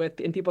to skate with,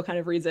 and people kind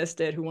of resist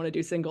it who want to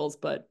do singles,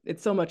 but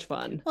it's so much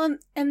fun. Well,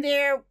 and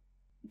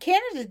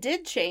Canada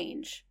did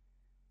change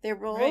their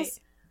rules. Right.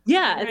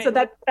 Yeah, and so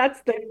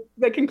that's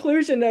the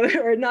conclusion of,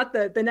 or not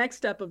the next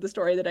step of the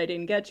story that I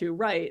didn't get to,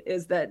 right,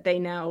 is that they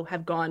now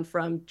have gone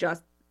from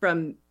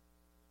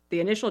the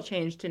initial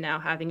change to now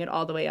having it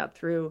all the way up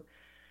through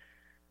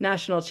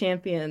national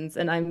champions.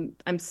 And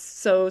I'm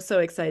so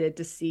excited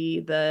to see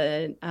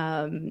the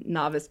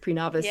novice,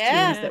 pre-novice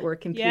teams that were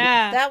competing.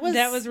 Yeah, that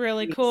was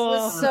really cool. It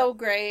was so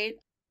great.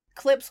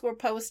 Clips were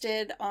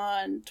posted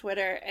on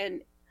Twitter,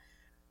 and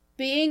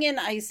being in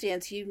ice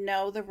dance,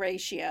 the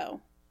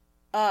ratio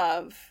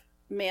of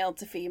male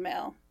to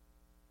female.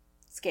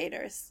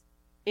 skaters.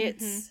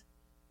 Mm-hmm.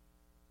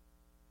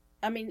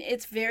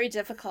 It's very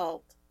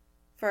difficult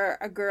for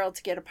a girl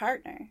to get a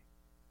partner.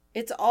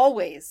 It's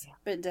always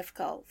been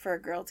difficult for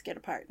a girl to get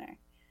a partner.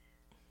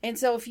 And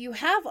so if you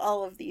have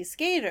all of these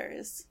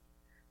skaters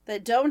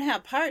that don't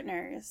have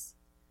partners,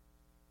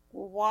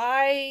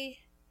 why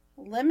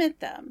limit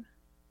them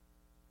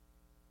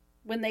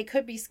when they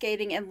could be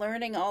skating and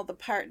learning all the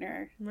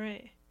partner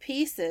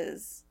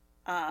pieces?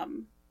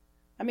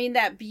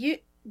 That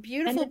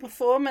beautiful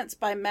performance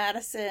by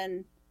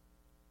Madison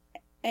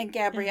and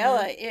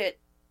Gabriella,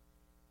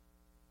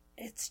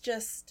 it's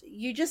just,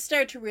 you just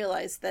start to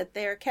realize that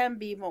there can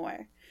be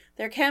more.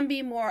 There can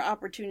be more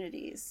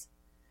opportunities.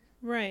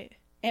 Right.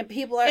 And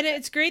people are... And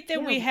it's great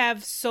that we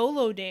have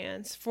solo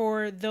dance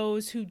for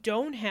those who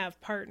don't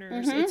have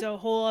partners. Mm-hmm. It's a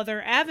whole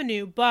other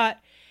avenue. But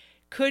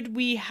could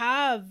we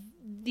have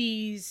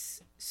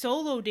these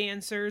solo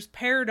dancers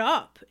paired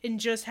up and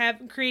just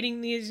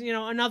creating these,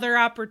 another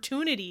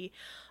opportunity?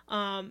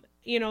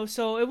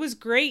 So it was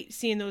great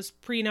seeing those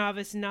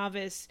pre-novice,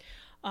 novice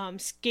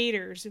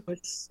skaters. I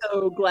was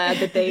so glad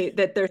that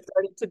they're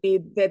starting to be,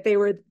 that they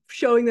were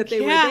showing that they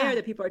were there,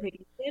 that people are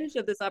taking advantage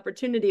of this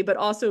opportunity, but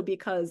also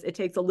because it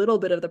takes a little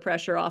bit of the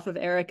pressure off of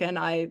Erica and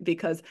I,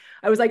 because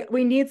I was like,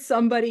 we need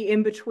somebody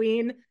in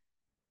between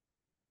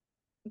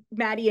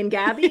Maddie and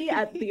Gabby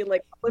at the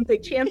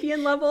Olympic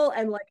champion level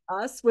and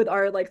us with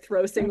our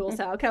throw single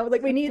sow count.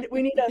 We need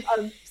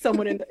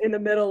someone in the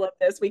middle of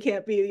this. We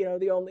can't be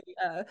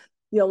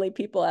the only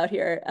people out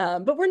here,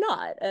 but we're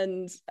not.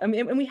 And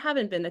and we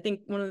haven't been. I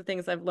think one of the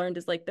things I've learned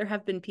is there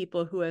have been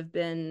people who have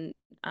been,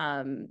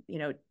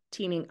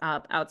 teaming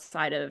up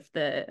outside of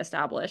the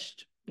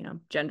established,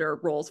 gender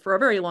roles for a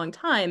very long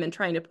time and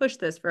trying to push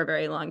this for a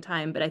very long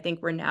time. But I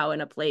think we're now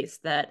in a place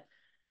that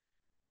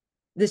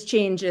this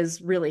change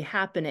is really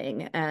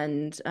happening,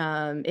 and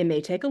it may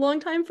take a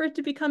long time for it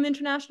to become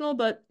international,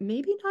 but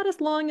maybe not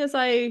as long as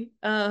I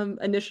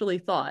initially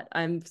thought.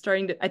 I'm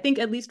starting to, I think,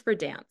 at least for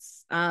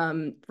dance,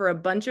 for a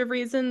bunch of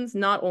reasons,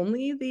 not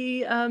only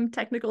the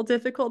technical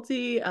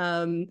difficulty,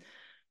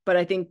 but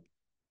I think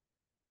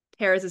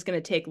pairs is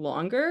going to take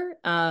longer.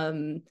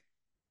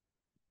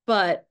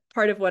 But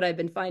part of what I've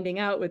been finding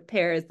out with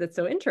pairs that's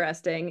so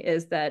interesting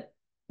is that,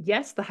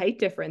 yes, the height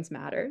difference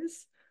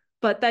matters.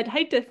 But that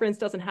height difference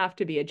doesn't have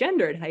to be a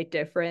gendered height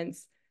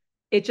difference.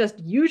 It just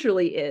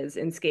usually is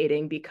in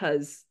skating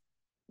because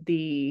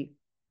the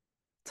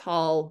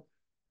tall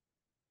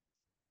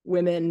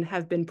women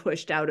have been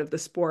pushed out of the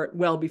sport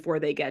well before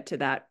they get to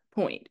that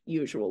point,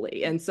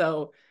 usually. And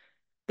so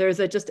there's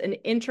just an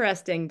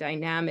interesting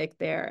dynamic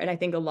there. And I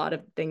think a lot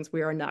of things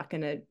we're not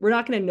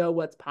gonna know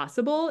what's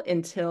possible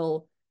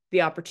until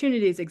the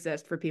opportunities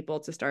exist for people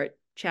to start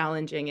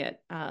challenging it.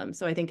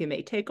 So I think it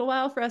may take a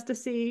while for us to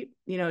see,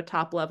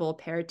 top level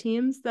pair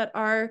teams that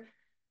are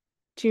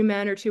 2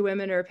 men or 2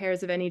 women or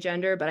pairs of any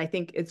gender, but I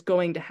think it's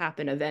going to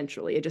happen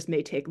eventually. It just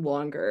may take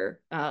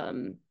longer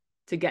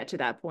to get to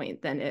that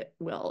point than it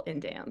will in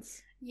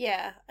dance.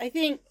 Yeah, I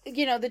think,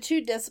 the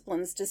two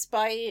disciplines,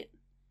 despite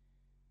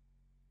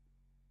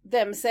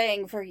them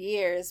saying for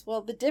years,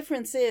 well, the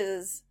difference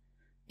is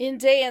in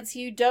dance,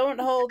 you don't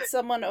hold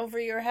someone over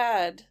your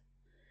head.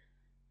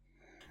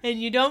 And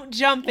you don't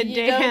jump and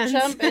dance. You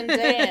don't jump and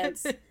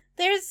dance.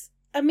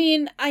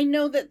 I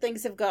know that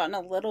things have gotten a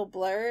little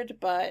blurred,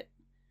 but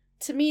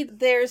to me,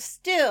 they're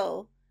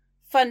still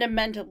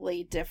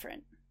fundamentally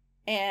different.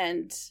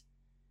 And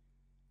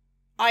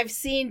I've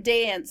seen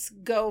dance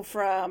go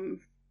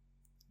from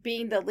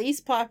being the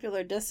least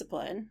popular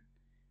discipline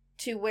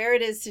to where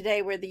it is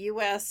today, where the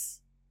U.S.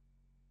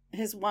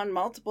 has won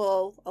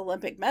multiple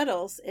Olympic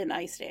medals in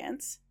ice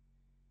dance.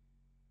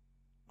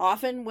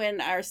 Often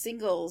when our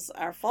singles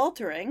are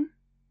faltering,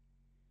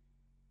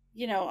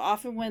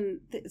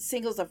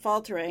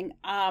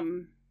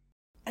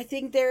 I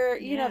think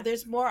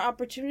there's more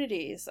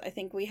opportunities. I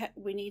think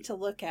we need to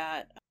look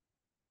at.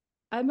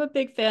 I'm a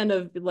big fan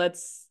of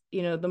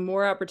the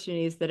more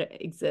opportunities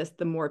that exist,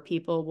 the more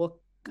people will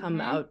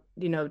come out,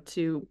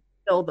 to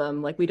fill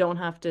them. We don't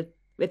have to,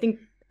 I think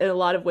in a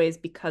lot of ways,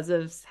 because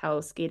of how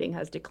skating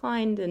has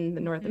declined in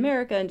North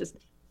America and just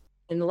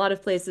in a lot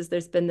of places,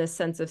 there's been this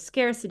sense of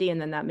scarcity,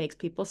 and then that makes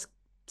people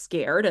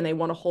scared and they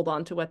want to hold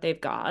on to what they've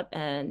got,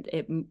 and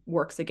it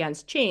works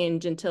against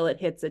change until it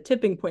hits a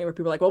tipping point where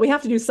people are like, well, we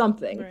have to do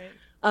something.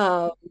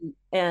 Right.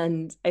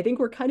 And I think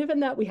we're kind of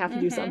in that we have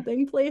to do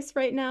something place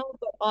right now.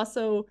 But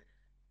also,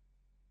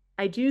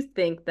 I do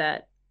think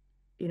that,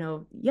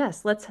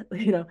 yes, let's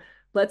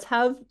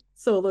have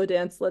solo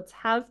dance, let's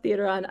have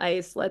theater on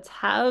ice, let's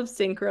have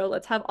synchro,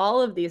 let's have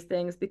all of these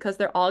things, because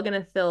they're all going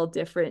to fill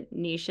different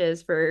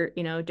niches for,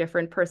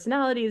 different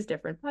personalities,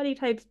 different body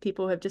types,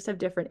 people who have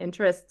different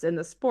interests in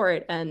the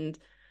sport. And,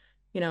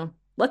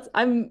 let's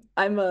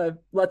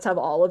have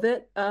all of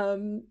it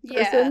person.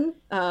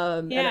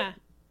 Yeah.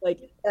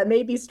 That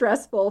may be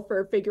stressful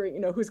for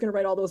figuring, who's going to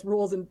write all those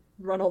rules and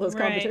run all those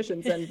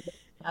competitions.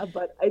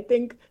 But I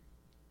think,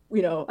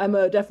 I'm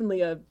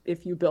definitely a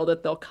if you build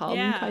it, they'll come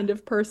kind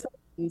of person.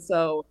 And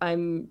so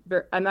I'm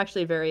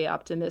actually very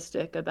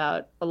optimistic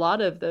about a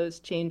lot of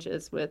those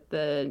changes with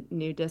the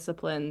new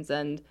disciplines.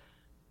 And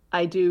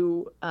I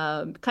do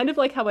kind of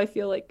like how I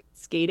feel like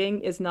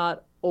skating is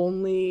not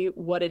only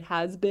what it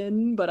has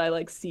been, but I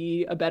like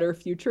see a better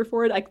future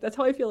for it. That's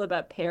how I feel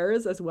about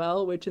pairs as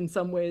well, which in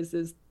some ways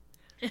is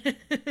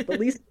the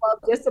least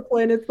loved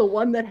discipline. It's the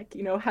one that,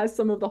 has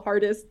some of the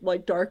hardest,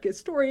 like darkest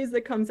stories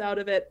that comes out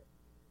of it.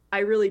 I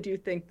really do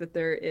think that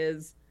there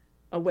is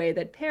a way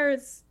that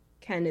pairs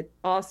can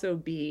also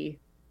be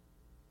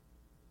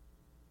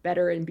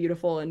better and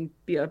beautiful and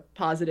be a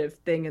positive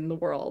thing in the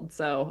world.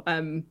 So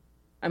I'm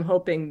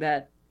hoping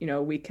that,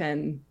 we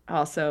can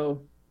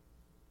also,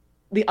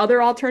 the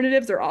other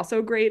alternatives are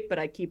also great, but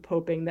I keep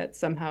hoping that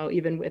somehow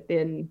even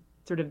within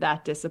sort of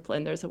that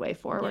discipline, there's a way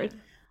forward. Yeah.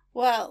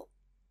 Well,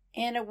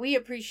 Anna, we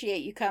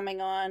appreciate you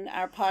coming on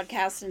our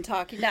podcast and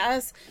talking to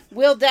us.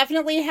 We'll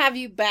definitely have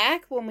you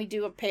back when we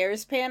do a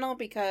pairs panel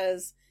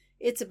because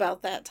it's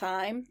about that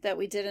time that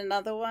we did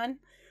another one.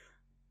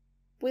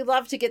 We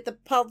love to get the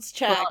pulse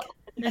check.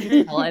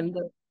 Well,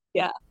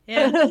 yeah.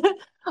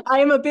 I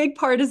am a big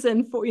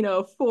partisan for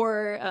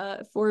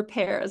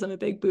pairs. I'm a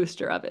big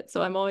booster of it.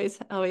 So I'm always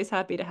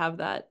happy to have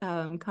that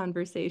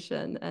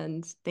conversation.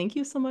 And thank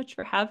you so much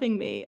for having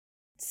me.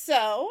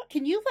 So,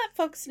 can you let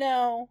folks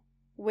know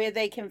where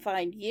they can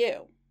find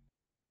you?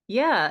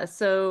 Yeah,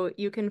 so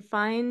you can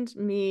find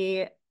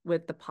me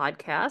with the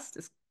podcast,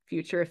 is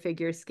Future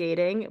Figure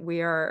Skating.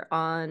 We are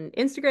on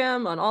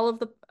Instagram, on all of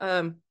the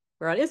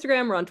we're on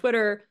Instagram, we're on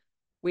Twitter.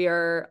 We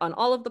are on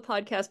all of the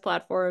podcast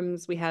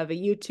platforms. We have a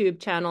YouTube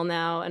channel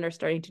now and are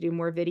starting to do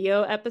more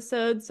video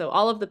episodes. So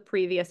all of the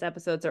previous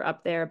episodes are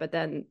up there, but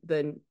then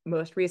the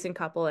most recent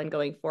couple and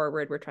going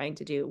forward, we're trying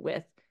to do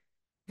with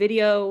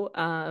video.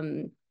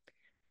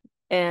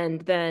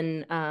 And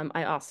then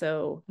I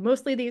also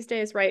mostly these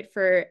days write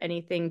for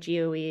anything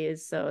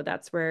GOEs. So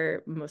that's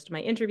where most of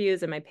my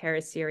interviews and my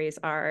Paris series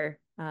are.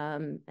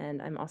 And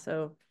I'm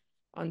also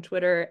on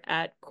Twitter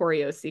at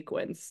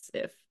ChoreoSequence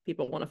if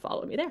people want to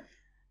follow me there.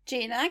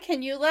 Gina,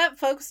 can you let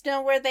folks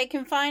know where they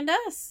can find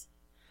us?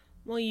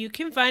 Well, you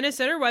can find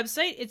us at our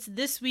website. It's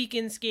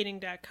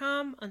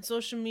thisweekinskating.com. On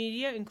social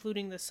media,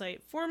 including the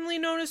site formerly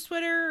known as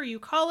Twitter, or you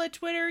call it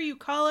Twitter, you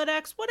call it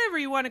X, whatever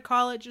you want to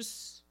call it,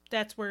 just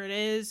that's where it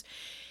is.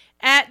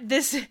 At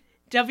this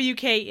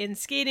WK in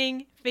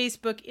Skating,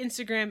 Facebook,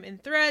 Instagram,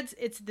 and Threads,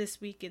 it's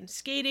This Week in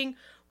Skating.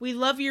 We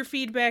love your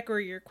feedback or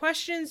your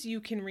questions. You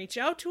can reach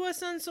out to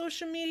us on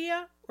social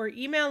media or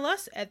email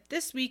us at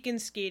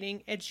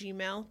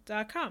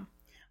thisweekinskating@gmail.com.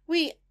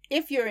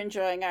 If you're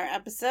enjoying our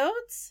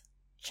episodes,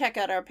 check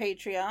out our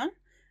Patreon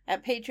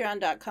at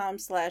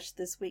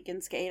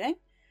patreon.com/thisweekinskating.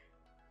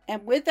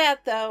 And with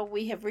that, though,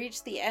 we have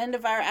reached the end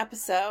of our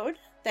episode.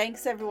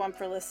 Thanks, everyone,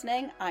 for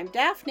listening. I'm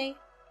Daphne.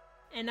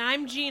 And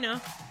I'm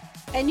Gina.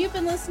 And you've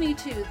been listening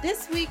to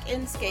This Week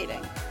in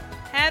Skating.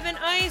 Have an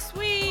ice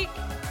week!